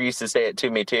sister used to say it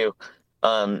to me too.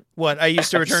 what? I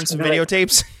used to return some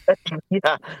videotapes?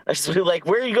 Yeah. I just be like,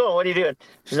 where are you going? What are you doing?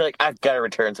 She's like, I've got to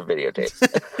return some videotapes.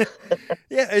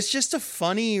 Yeah, it's just a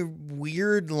funny,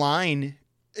 weird line.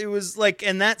 It was like,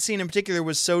 and that scene in particular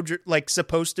was so like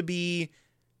supposed to be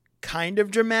kind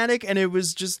of dramatic, and it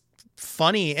was just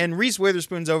funny. And Reese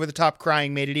Witherspoon's over the top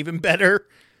crying made it even better.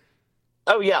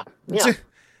 Oh yeah. Yeah.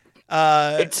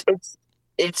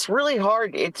 It's really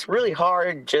hard. It's really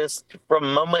hard just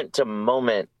from moment to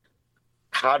moment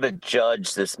how to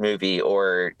judge this movie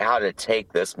or how to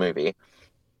take this movie.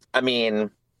 I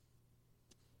mean,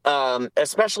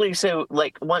 especially so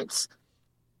like once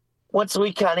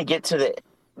we kind of get to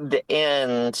the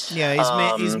end.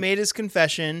 Yeah, he's made his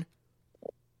confession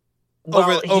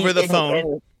over the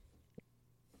phone.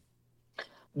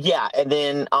 And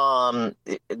then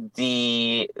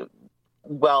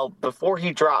before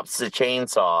he drops the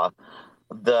chainsaw,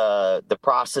 the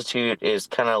prostitute is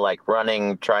kind of like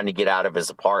running, trying to get out of his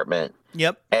apartment.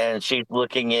 Yep. And she's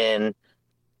looking in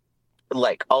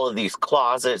like all of these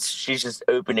closets. She's just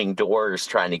opening doors,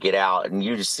 trying to get out, and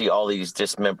you just see all these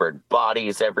dismembered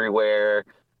bodies everywhere.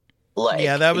 Like,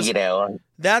 yeah, that was, you know,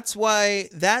 that's why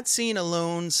that scene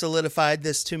alone solidified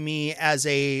this to me as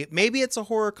maybe it's a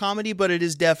horror comedy, but it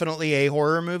is definitely a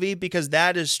horror movie, because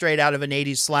that is straight out of an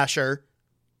 80s slasher.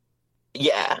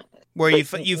 Yeah. Where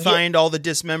you find all the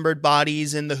dismembered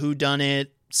bodies in the whodunit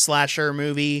slasher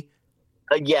movie.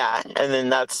 Yeah, and then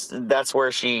that's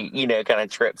where she, you know, kind of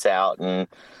trips out, and,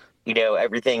 you know,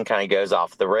 everything kind of goes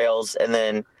off the rails. And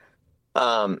then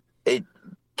it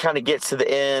kind of gets to the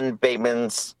end.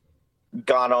 Bateman's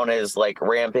gone on his, like,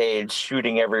 rampage,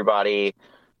 shooting everybody,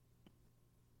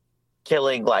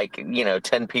 killing, like, you know,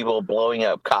 10 people, blowing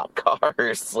up cop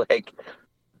cars, like,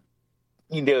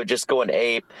 you know, just going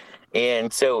ape.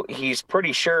 And so he's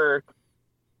pretty sure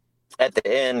at the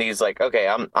end, he's like, okay,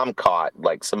 I'm caught.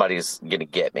 Like, somebody's gonna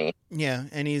get me. Yeah,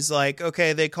 and he's like,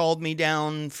 okay, they called me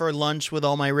down for lunch with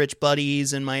all my rich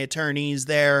buddies and my attorneys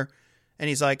there. And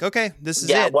he's like, okay, this is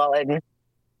it. Yeah, well,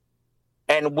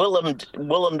 and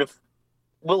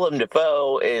Willem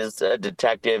Dafoe is a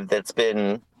detective that's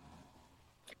been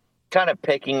kind of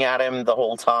picking at him the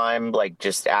whole time, like,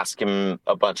 just ask him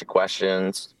a bunch of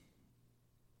questions.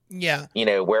 Yeah. You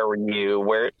know, where were you?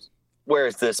 Where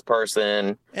is this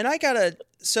person? And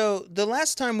so the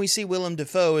last time we see Willem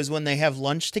Dafoe is when they have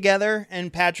lunch together,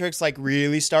 and Patrick's like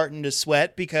really starting to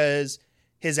sweat because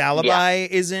his alibi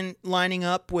isn't lining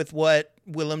up with what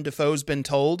Willem Dafoe's been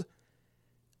told.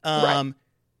 Right.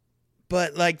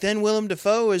 But like then Willem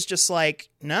Dafoe is just like,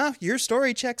 nah, your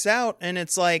story checks out. And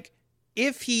it's like,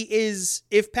 if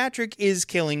Patrick is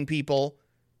killing people,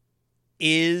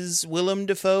 is Willem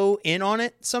Dafoe in on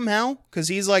it somehow? Because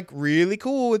he's like really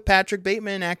cool with Patrick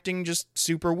Bateman acting just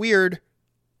super weird.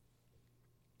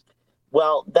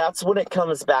 Well, that's when it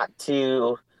comes back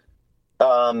to,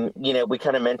 you know, we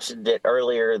kind of mentioned it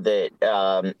earlier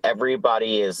that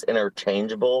everybody is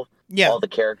interchangeable. Yeah. All the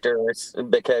characters,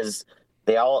 because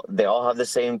they all have the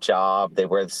same job. They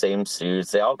wear the same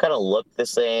suits. They all kind of look the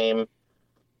same,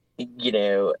 you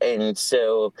know, and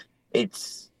so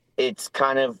it's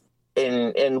kind of,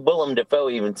 and Willem Dafoe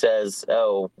even says,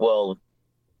 oh, well,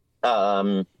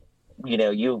 you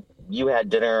know, you had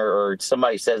dinner, or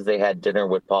somebody says they had dinner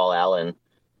with Paul Allen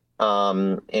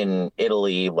in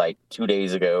Italy like 2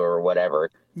 days ago or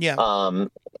whatever. Yeah.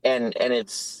 And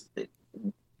it's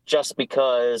just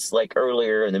because, like,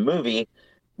 earlier in the movie,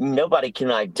 nobody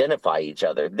can identify each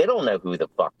other. They don't know who the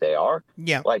fuck they are.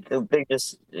 Yeah. Like, they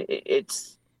just,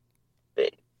 it's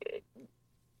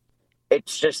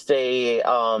just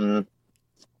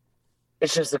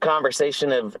a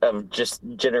conversation of just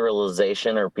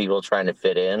generalization, or people trying to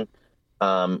fit in,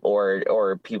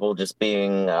 or people just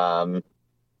being,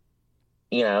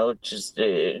 you know, just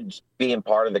being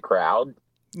part of the crowd.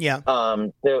 Yeah.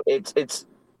 So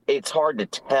it's hard to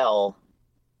tell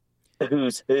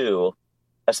who's who,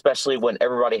 especially when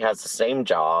everybody has the same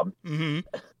job.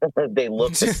 Mm-hmm. They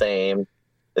look the same.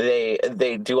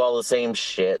 They do all the same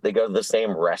shit. They go to the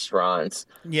same restaurants.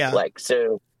 Yeah. Like,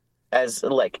 so as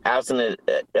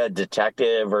a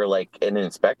detective or like an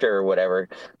inspector or whatever,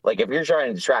 like if you're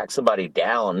trying to track somebody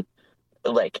down,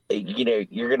 like, you know,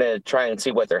 you're going to try and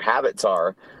see what their habits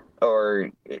are, or,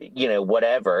 you know,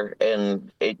 whatever.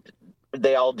 And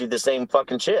they all do the same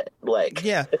fucking shit. Like,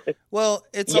 yeah. Well,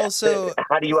 it's Yeah. also,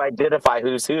 How do you identify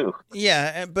who's who?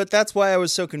 yeah, but that's why I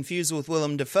was so confused with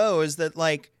Willem Dafoe is that,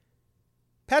 like,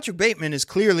 Patrick Bateman is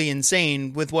clearly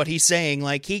insane with what he's saying.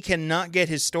 Like, he cannot get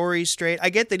his story straight. I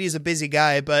get that he's a busy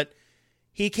guy, but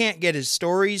he can't get his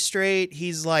story straight.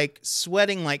 He's like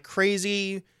sweating like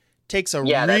crazy.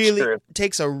 Yeah, that's true.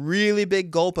 Takes a really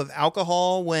big gulp of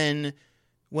alcohol when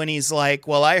he's like,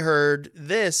 "Well, I heard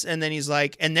this," and then he's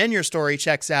like, "And then your story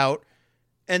checks out."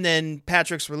 And then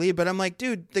Patrick's relieved, but I'm like,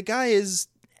 dude, the guy is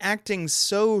acting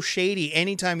so shady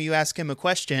anytime you ask him a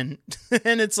question.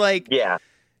 And it's like, Yeah.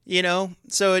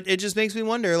 So it just makes me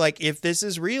wonder, like, if this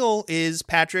is real, is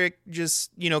Patrick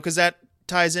just, because that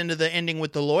ties into the ending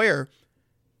with the lawyer.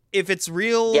 If it's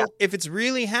real, Yeah. if it's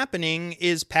really happening,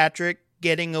 is Patrick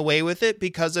getting away with it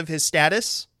because of his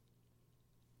status?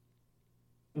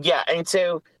 Yeah, and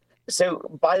so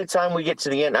by the time we get to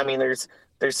the end, I mean, there's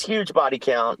huge body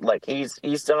count. Like he's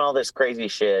done all this crazy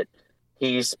shit.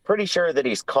 He's pretty sure that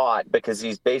he's caught because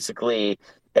he's basically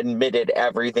admitted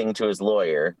everything to his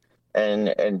lawyer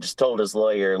and just told his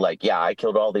lawyer, like, yeah, I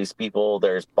killed all these people.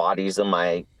 There's bodies in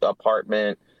my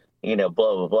apartment, blah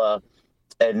blah blah.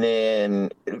 And then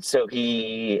so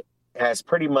he has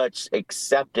pretty much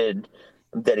accepted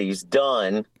that he's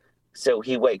done. So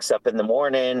he wakes up in the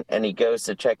morning and he goes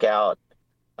to check out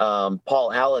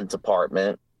Paul Allen's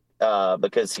apartment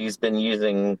because he's been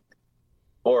using,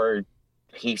 or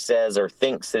he says or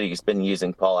thinks that he's been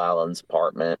using Paul Allen's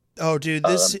apartment. Oh, dude,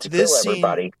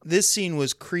 this scene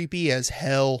was creepy as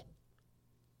hell.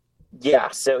 Yeah,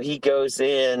 so he goes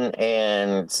in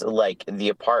and like the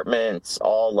apartment's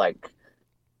all like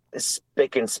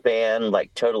spick and span,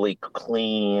 like totally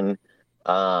clean,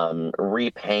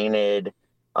 repainted,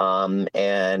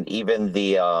 and even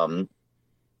the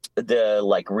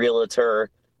like realtor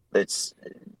that's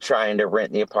trying to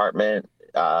rent the apartment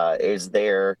is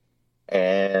there,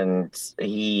 and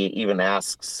he even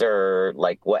asks her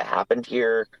like what happened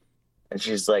here, and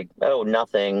she's like, oh,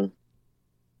 nothing.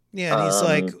 Yeah, and he's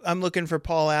like, I'm looking for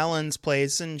Paul Allen's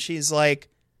place, and she's like,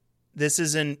 this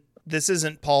isn't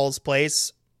Paul's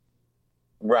place.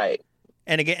 Right.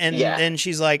 And again, and then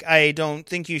she's like, I don't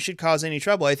think you should cause any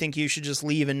trouble. I think you should just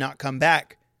leave and not come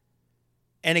back.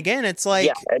 And again, it's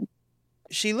like,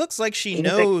 she looks like she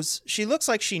knows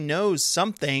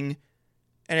something.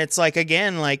 And it's like,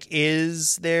 again, like,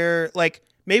 is there, like,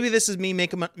 maybe this is me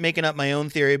making up my own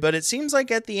theory, but it seems like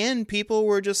at the end, people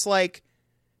were just like,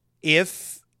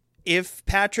 if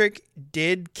Patrick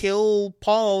did kill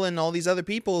Paul and all these other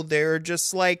people, they're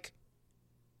just like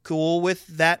cool with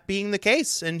that being the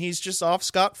case, and he's just off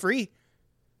scot-free.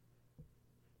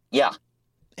 Yeah.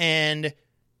 And,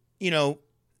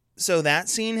 so that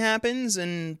scene happens,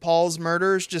 and Paul's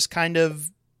murder's just kind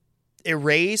of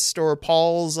erased, or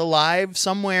Paul's alive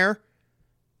somewhere,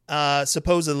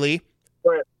 supposedly.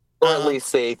 Or at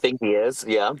least they think he is,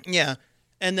 yeah. Yeah.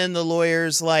 And then the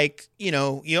lawyer's like,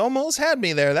 you almost had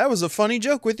me there. That was a funny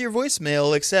joke with your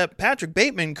voicemail, except Patrick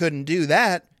Bateman couldn't do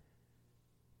that.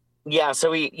 Yeah,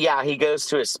 so he goes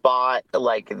to a spot,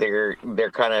 like they're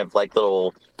kind of like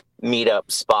little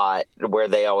meetup spot where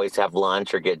they always have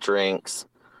lunch or get drinks.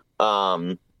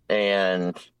 And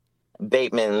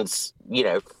Bateman's,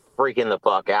 freaking the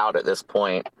fuck out at this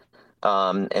point.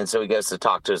 And so he goes to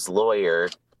talk to his lawyer,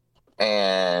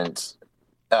 and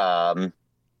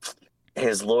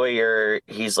his lawyer,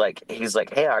 he's like,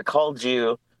 hey, I called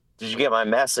you. Did you get my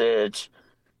message?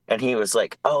 And he was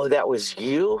like, oh, that was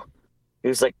you? He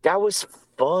was like, that was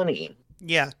funny.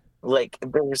 Yeah. Like,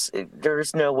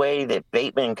 there's no way that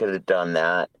Bateman could have done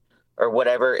that or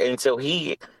whatever. And so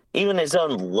even his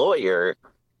own lawyer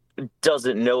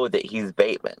doesn't know that he's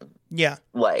Bateman. Yeah.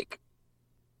 Like,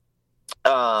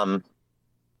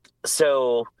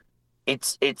 so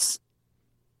it's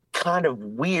kind of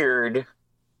weird.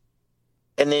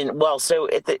 And then, so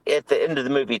at the end of the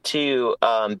movie too,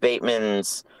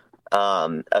 Bateman's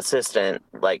assistant,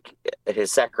 like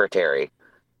his secretary,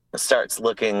 starts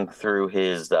looking through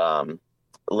his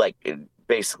like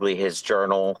basically his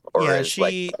journal or his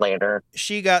like planner.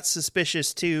 She got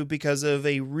suspicious too because of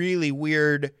a really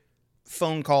weird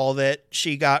phone call that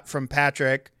she got from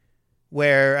Patrick,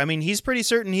 where, I mean, he's pretty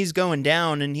certain he's going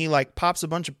down, and he like pops a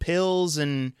bunch of pills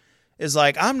and is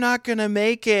like, I'm not gonna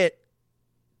make it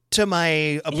to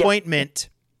my appointment.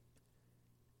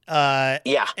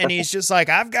 Yeah. And he's just like,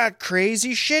 I've got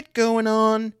crazy shit going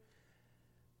on.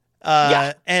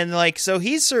 And like, so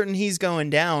he's certain he's going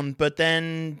down, but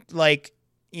then like,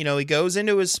 he goes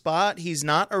into his spot. He's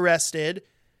not arrested.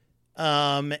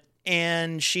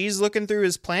 And she's looking through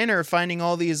his planner, finding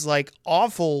all these like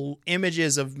awful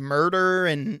images of murder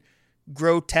and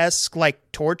grotesque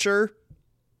like torture.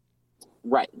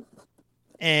 Right.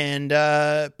 And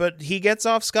but he gets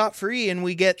off scot-free, and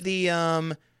we get the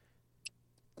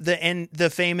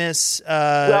famous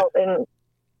Well, and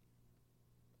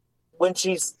when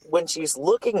she's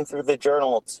looking through the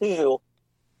journal too,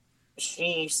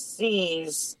 she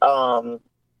sees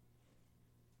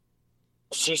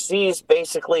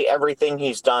basically everything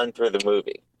he's done through the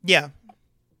movie. yeah.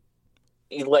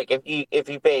 Like if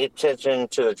you pay attention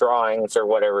to the drawings or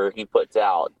whatever he puts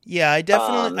out. Yeah, I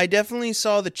definitely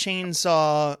saw the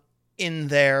chainsaw in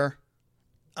there.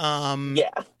 Yeah.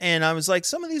 And I was like,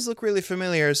 some of these look really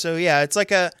familiar. So yeah, it's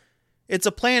like a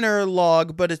planner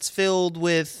log, but it's filled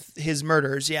with his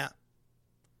murders. Yeah.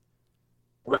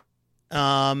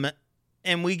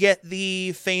 And we get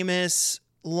the famous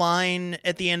line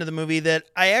at the end of the movie that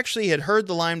I actually had heard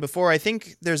the line before. I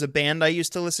think there's a band I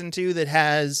used to listen to that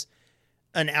has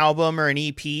an album or an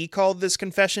EP called "This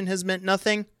Confession Has Meant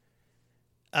Nothing."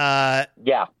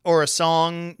 Yeah. Or a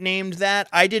song named that.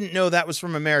 I didn't know that was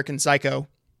from American Psycho.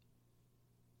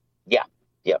 Yeah.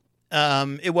 Yep.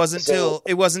 It wasn't until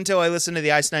I listened to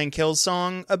the Ice Nine Kills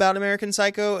song about American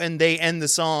Psycho, and they end the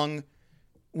song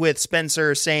with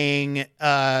Spencer saying,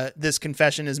 "This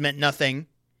confession has meant nothing."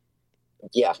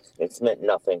 Yeah, it's meant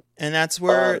nothing. And that's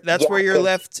where where you're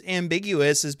left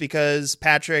ambiguous, is because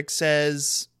Patrick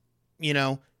says,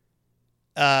 well,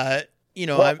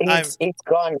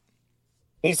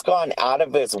 he's gone out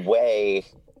of his way,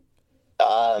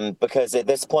 because at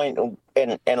this point,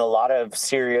 in a lot of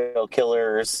serial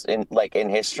killers in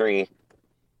history,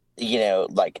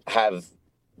 have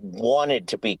wanted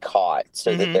to be caught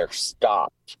so that they're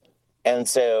stopped, and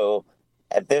so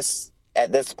at this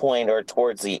point or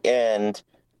towards the end,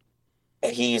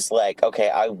 he's like, okay,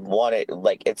 I want it.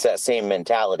 Like, it's that same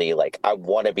mentality. Like, I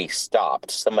want to be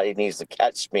stopped. Somebody needs to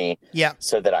catch me,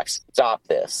 so that I stop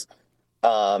this.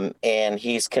 And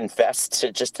he's confessed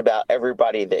to just about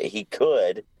everybody that he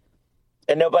could,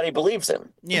 and nobody believes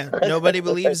him. Yeah, nobody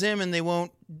believes him, and they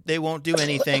won't do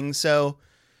anything. So,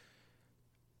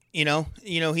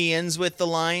 he ends with the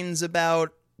lines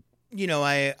about,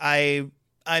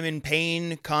 I'm in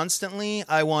pain constantly.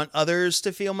 I want others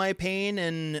to feel my pain,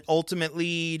 and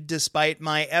ultimately, despite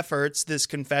my efforts, this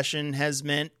confession has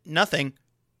meant nothing.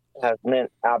 Has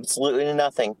meant absolutely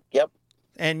nothing. Yep.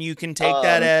 And you can take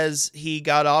that as he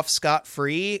got off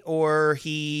scot-free, or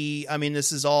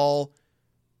this is all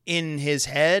in his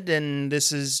head, and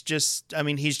this is just,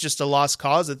 he's just a lost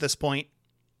cause at this point.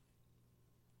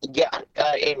 Yeah,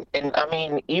 and I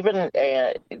mean, even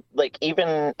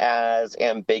as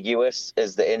ambiguous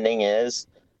as the ending is,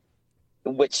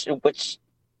 which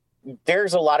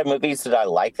there's a lot of movies that I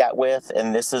like that with,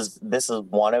 and this is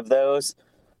one of those,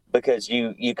 because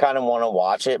you kind of want to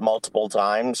watch it multiple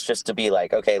times just to be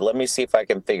like, okay, let me see if I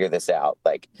can figure this out.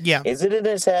 Like, is it in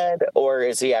his head, or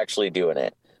is he actually doing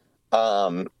it?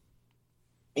 So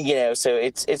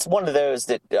it's one of those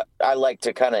that I like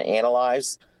to kind of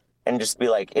analyze and just be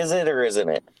like, is it or isn't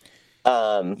it?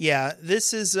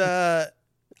 This is, I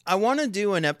want to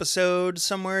do an episode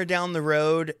somewhere down the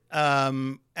road,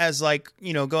 as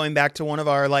going back to one of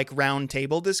our round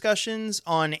table discussions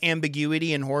on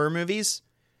ambiguity in horror movies.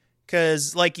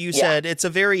 Cause like you said, it's a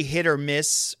very hit or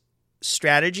miss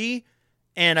strategy.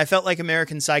 And I felt like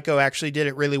American Psycho actually did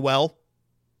it really well.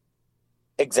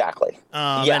 Exactly.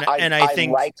 I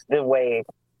think I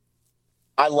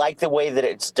like the way that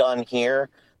it's done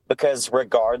here. Because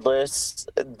regardless,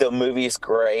 the movie's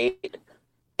great,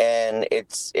 and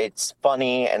it's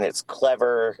funny, and it's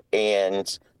clever,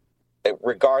 and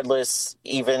regardless,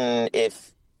 even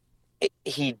if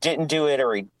he didn't do it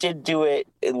or he did do it,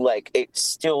 it's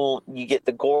still, you get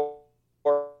the gore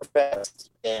fest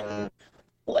and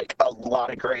a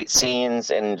lot of great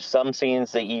scenes, and some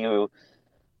scenes that you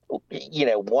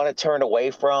want to turn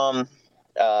away from.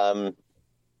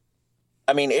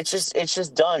 It's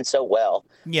just done so well.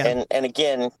 Yeah. And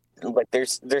again,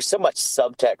 there's so much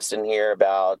subtext in here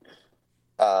about,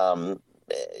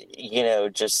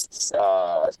 just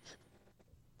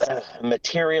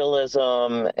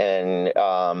materialism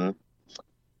and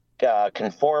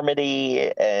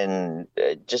conformity and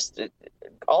just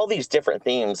all these different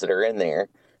themes that are in there.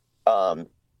 And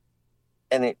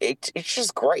it's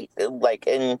just great.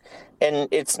 And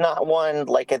it's not one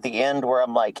at the end where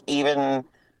I'm like, even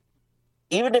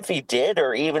if he did,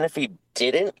 or even if he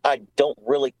didn't, I don't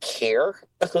really care.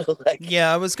 I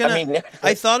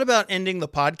thought about ending the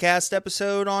podcast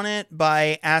episode on it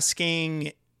by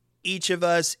asking each of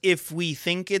us if we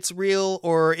think it's real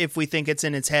or if we think it's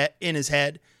in his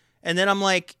head. And then I'm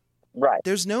like, right.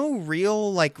 There's no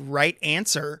real right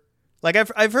answer.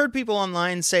 I've heard people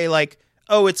online say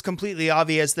oh, it's completely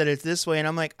obvious that it's this way. And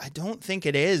I'm like, I don't think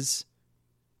it is.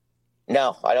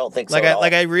 No, I don't think so at all.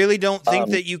 I really don't think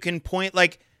Um, that you can point,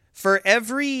 like, for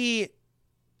every,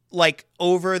 like,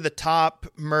 over the top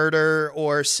murder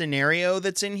or scenario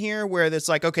that's in here where it's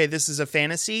like, okay, this is a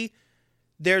fantasy,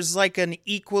 there's like an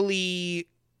equally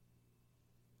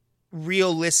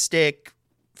realistic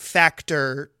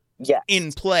factor yes,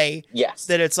 in play yes,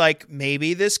 that it's like,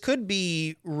 maybe this could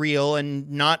be real and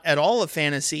not at all a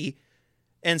fantasy.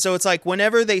 And so it's like,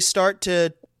 whenever they start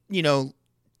to,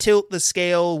 tilt the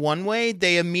scale one way,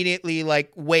 they immediately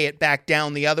like weigh it back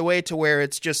down the other way to where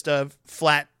it's just a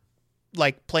flat,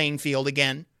 like, playing field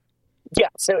again. yeah.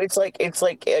 So like,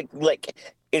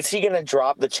 is he gonna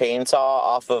drop the chainsaw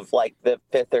off of like the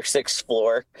fifth or sixth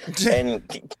floor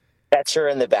and catch her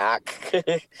in the back?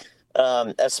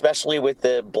 Especially with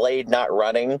the blade not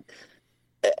running.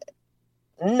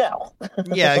 No,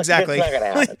 Yeah, like, it's exactly. not gonna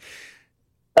happen.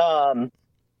 Um,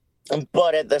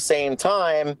 but at the same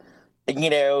time, you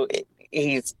know,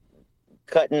 he's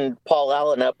cutting Paul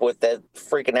Allen up with that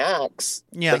freaking axe.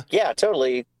 Yeah. Like, yeah,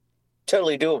 totally,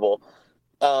 totally doable.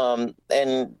 And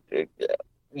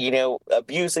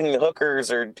abusing the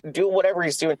hookers or doing whatever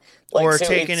he's doing, like, Or so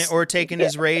taking it's yeah,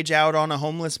 his rage out on a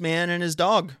homeless man and his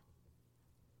dog.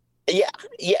 yeah,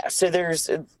 yeah. So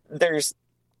there's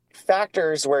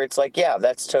factors where it's like, yeah,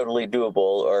 that's totally doable,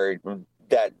 or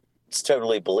that's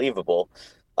totally believable.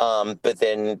 But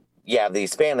then you have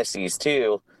these fantasies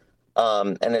too,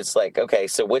 and it's like, okay,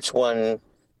 so which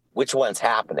one's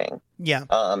happening? Yeah.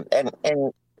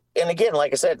 And again,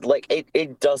 like I said, like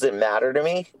it doesn't matter to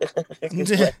me.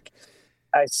 Like,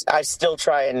 I still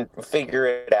try and figure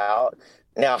it out.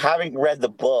 Now, having read the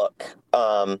book,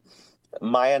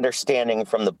 my understanding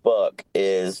from the book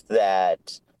is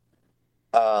that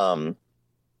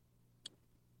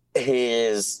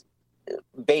his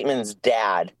Bateman's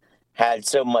dad had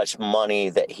so much money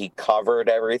that he covered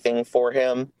everything for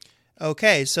him.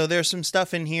 Okay, so there's some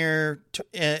stuff in here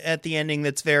at the ending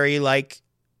that's very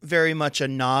much a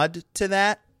nod to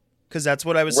that, because that's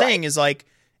what I was saying is like,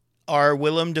 are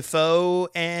Willem Dafoe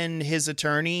and his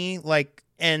attorney, like,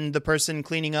 and the person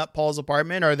cleaning up Paul's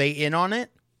apartment, are they in on it?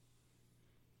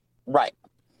 Right.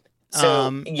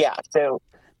 So yeah, so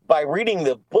by reading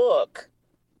the book,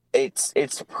 it's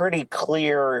pretty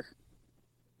clear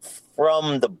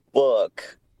from the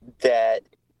book that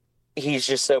he's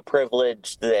just so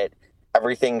privileged that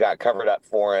everything got covered up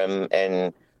for him,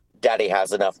 and Daddy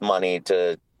has enough money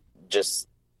to just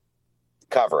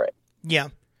cover it. Yeah.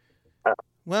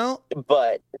 Well,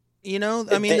 But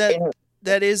I mean,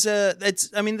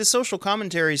 the social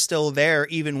commentary is still there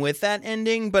even with that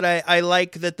ending, but I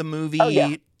like that the movie, oh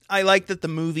yeah, I like that the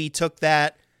movie took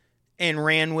that and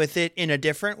ran with it in a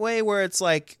different way, where it's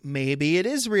like, maybe it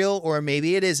is real or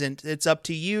maybe it isn't. It's up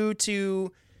to you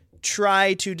to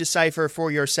try to decipher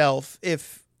for yourself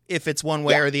if it's one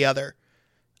way or the other.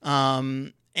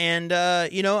 I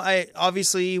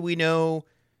obviously, we know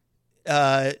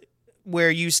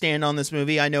where you stand on this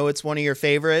movie. I know it's one of your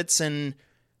favorites, and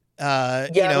I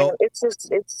mean, it's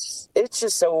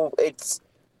just so it's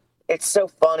so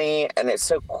funny and it's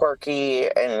so quirky,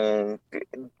 and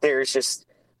there's just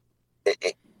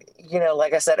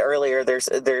like I said earlier,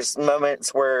 there's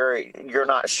moments where you're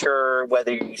not sure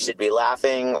whether you should be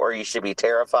laughing or you should be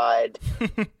terrified.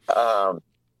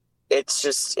 It's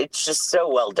just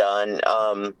so well done.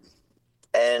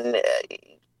 And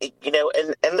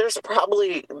and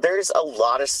there's a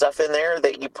lot of stuff in there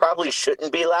that you probably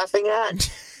shouldn't be laughing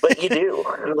at, but you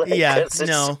do. Like, yeah, 'cause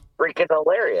it's freaking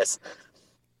hilarious.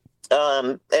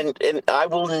 And I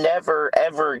will never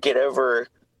ever get over,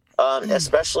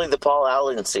 especially the Paul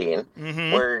Allen scene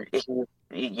where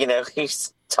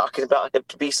he's talking about him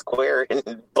to be square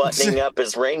and buttoning up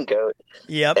his raincoat.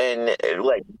 Yep. And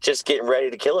like just getting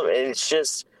ready to kill him, and it's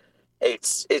just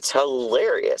it's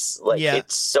hilarious. Like,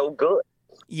 it's so good.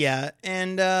 Yeah,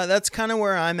 and that's kind of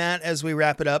where I'm at as we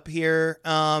wrap it up here.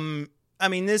 I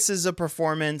mean, this is a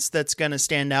performance that's going to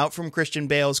stand out from Christian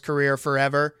Bale's career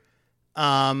forever.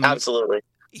 Absolutely.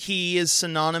 He is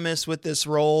synonymous with this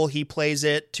role. He plays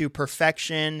it to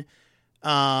perfection.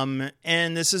 And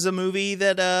this is a movie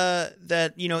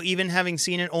that even having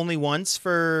seen it only once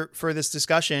for this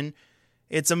discussion,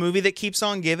 it's a movie that keeps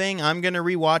on giving. I'm going to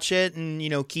rewatch it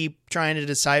and, keep trying to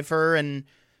decipher and,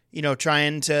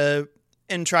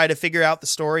 try to figure out the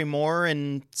story more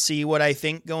and see what I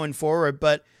think going forward.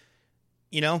 But,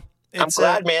 I'm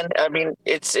glad, man. I mean,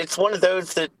 it's one of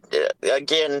those that,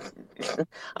 again,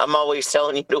 I'm always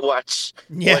telling you to watch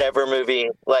whatever movie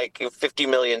like 50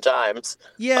 million times.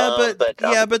 Yeah, but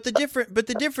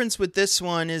the difference with this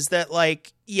one is that,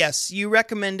 like, yes, you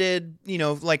recommended,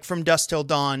 like From Dusk Till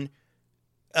Dawn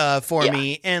for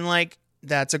me, and like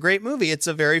that's a great movie. It's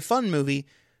a very fun movie.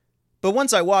 But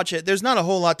once I watch it, there's not a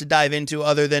whole lot to dive into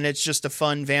other than it's just a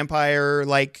fun vampire,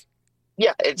 like,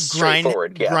 Yeah, it's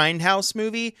straightforward. Yeah. grindhouse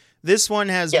movie. This one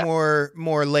has more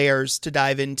layers to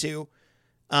dive into.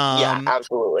 Yeah,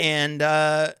 absolutely. And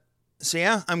so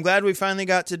yeah, I'm glad we finally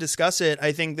got to discuss it.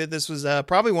 I think that this was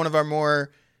probably one of our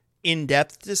more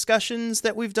in-depth discussions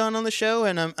that we've done on the show,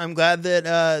 and I'm glad that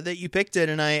that you picked it,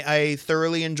 and I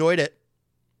thoroughly enjoyed it.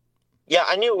 Yeah,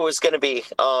 I knew it was going to be,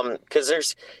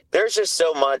 because there's just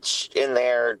so much in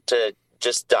there to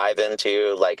just dive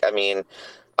into. Like, I mean,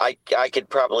 I could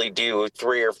probably do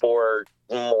 3 or 4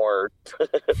 more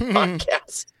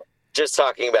podcasts just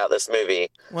talking about this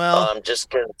movie. Well, just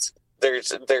because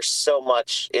there's so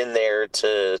much in there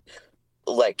to,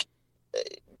 like,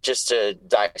 just to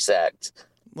dissect.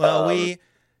 Well,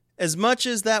 as much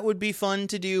as that would be fun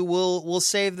to do, we'll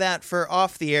save that for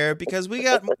off the air, because we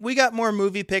got more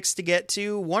movie picks to get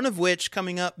to. One of which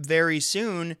coming up very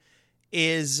soon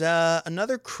is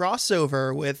another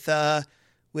crossover with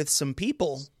some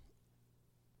people.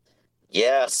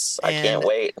 Yes, I can't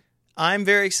wait. I'm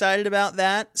very excited about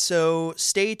that. So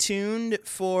stay tuned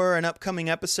for an upcoming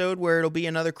episode where it'll be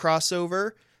another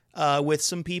crossover with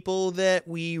some people that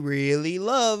we really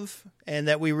love and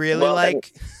that we really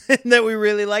that we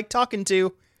really like talking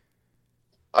to.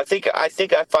 I think I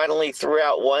finally threw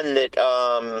out one that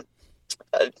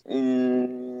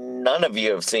none of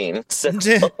you have seen. So.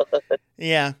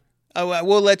 Yeah. Oh,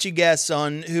 we'll let you guess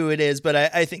on who it is, but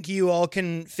I think you all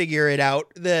can figure it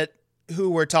out, that who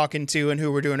we're talking to and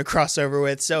who we're doing a crossover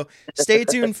with. So stay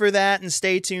tuned for that, and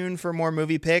stay tuned for more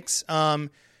movie picks.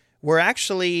 We're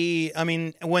actually, I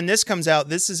mean, when this comes out,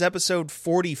 this is episode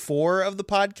 44 of the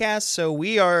podcast. So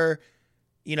we are,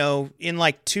 in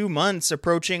like 2 months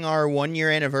approaching our 1-year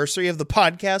anniversary of the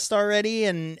podcast already,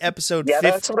 and episode 50.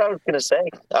 That's what I was going to say.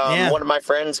 One of my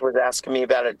friends was asking me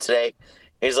about it today.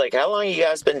 He's like, how long have you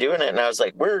guys been doing it? And I was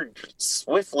like, we're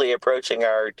swiftly approaching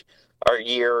our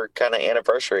year kind of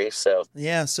anniversary. So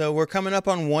yeah, so we're coming up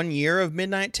on 1 year of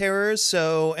Midnight Terrors.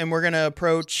 So, and we're going to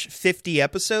approach 50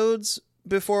 episodes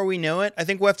before we know it. I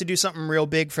think we'll have to do something real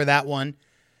big for that one.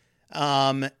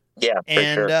 Yeah,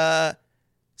 sure.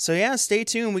 So yeah, stay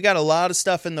tuned. We got a lot of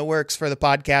stuff in the works for the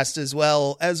podcast as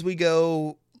well as we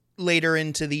go later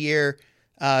into the year.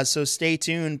 So stay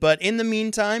tuned. But in the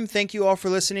meantime, thank you all for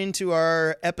listening to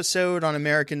our episode on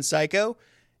American Psycho.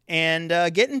 And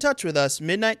get in touch with us,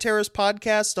 Midnight Terrors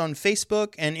Podcast on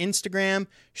Facebook and Instagram.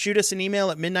 Shoot us an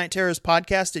email at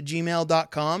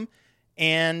midnightterrorspodcast@gmail.com.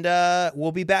 And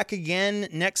we'll be back again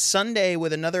next Sunday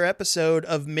with another episode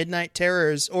of Midnight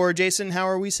Terrors. Or, Jason, how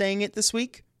are we saying it this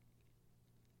week?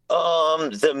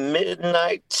 The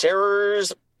Midnight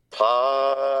Terrors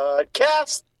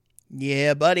Podcast.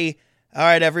 Yeah, buddy. All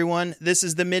right, everyone. This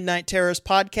is the Midnight Terrors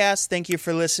Podcast. Thank you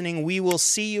for listening. We will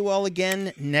see you all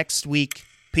again next week.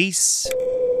 Peace.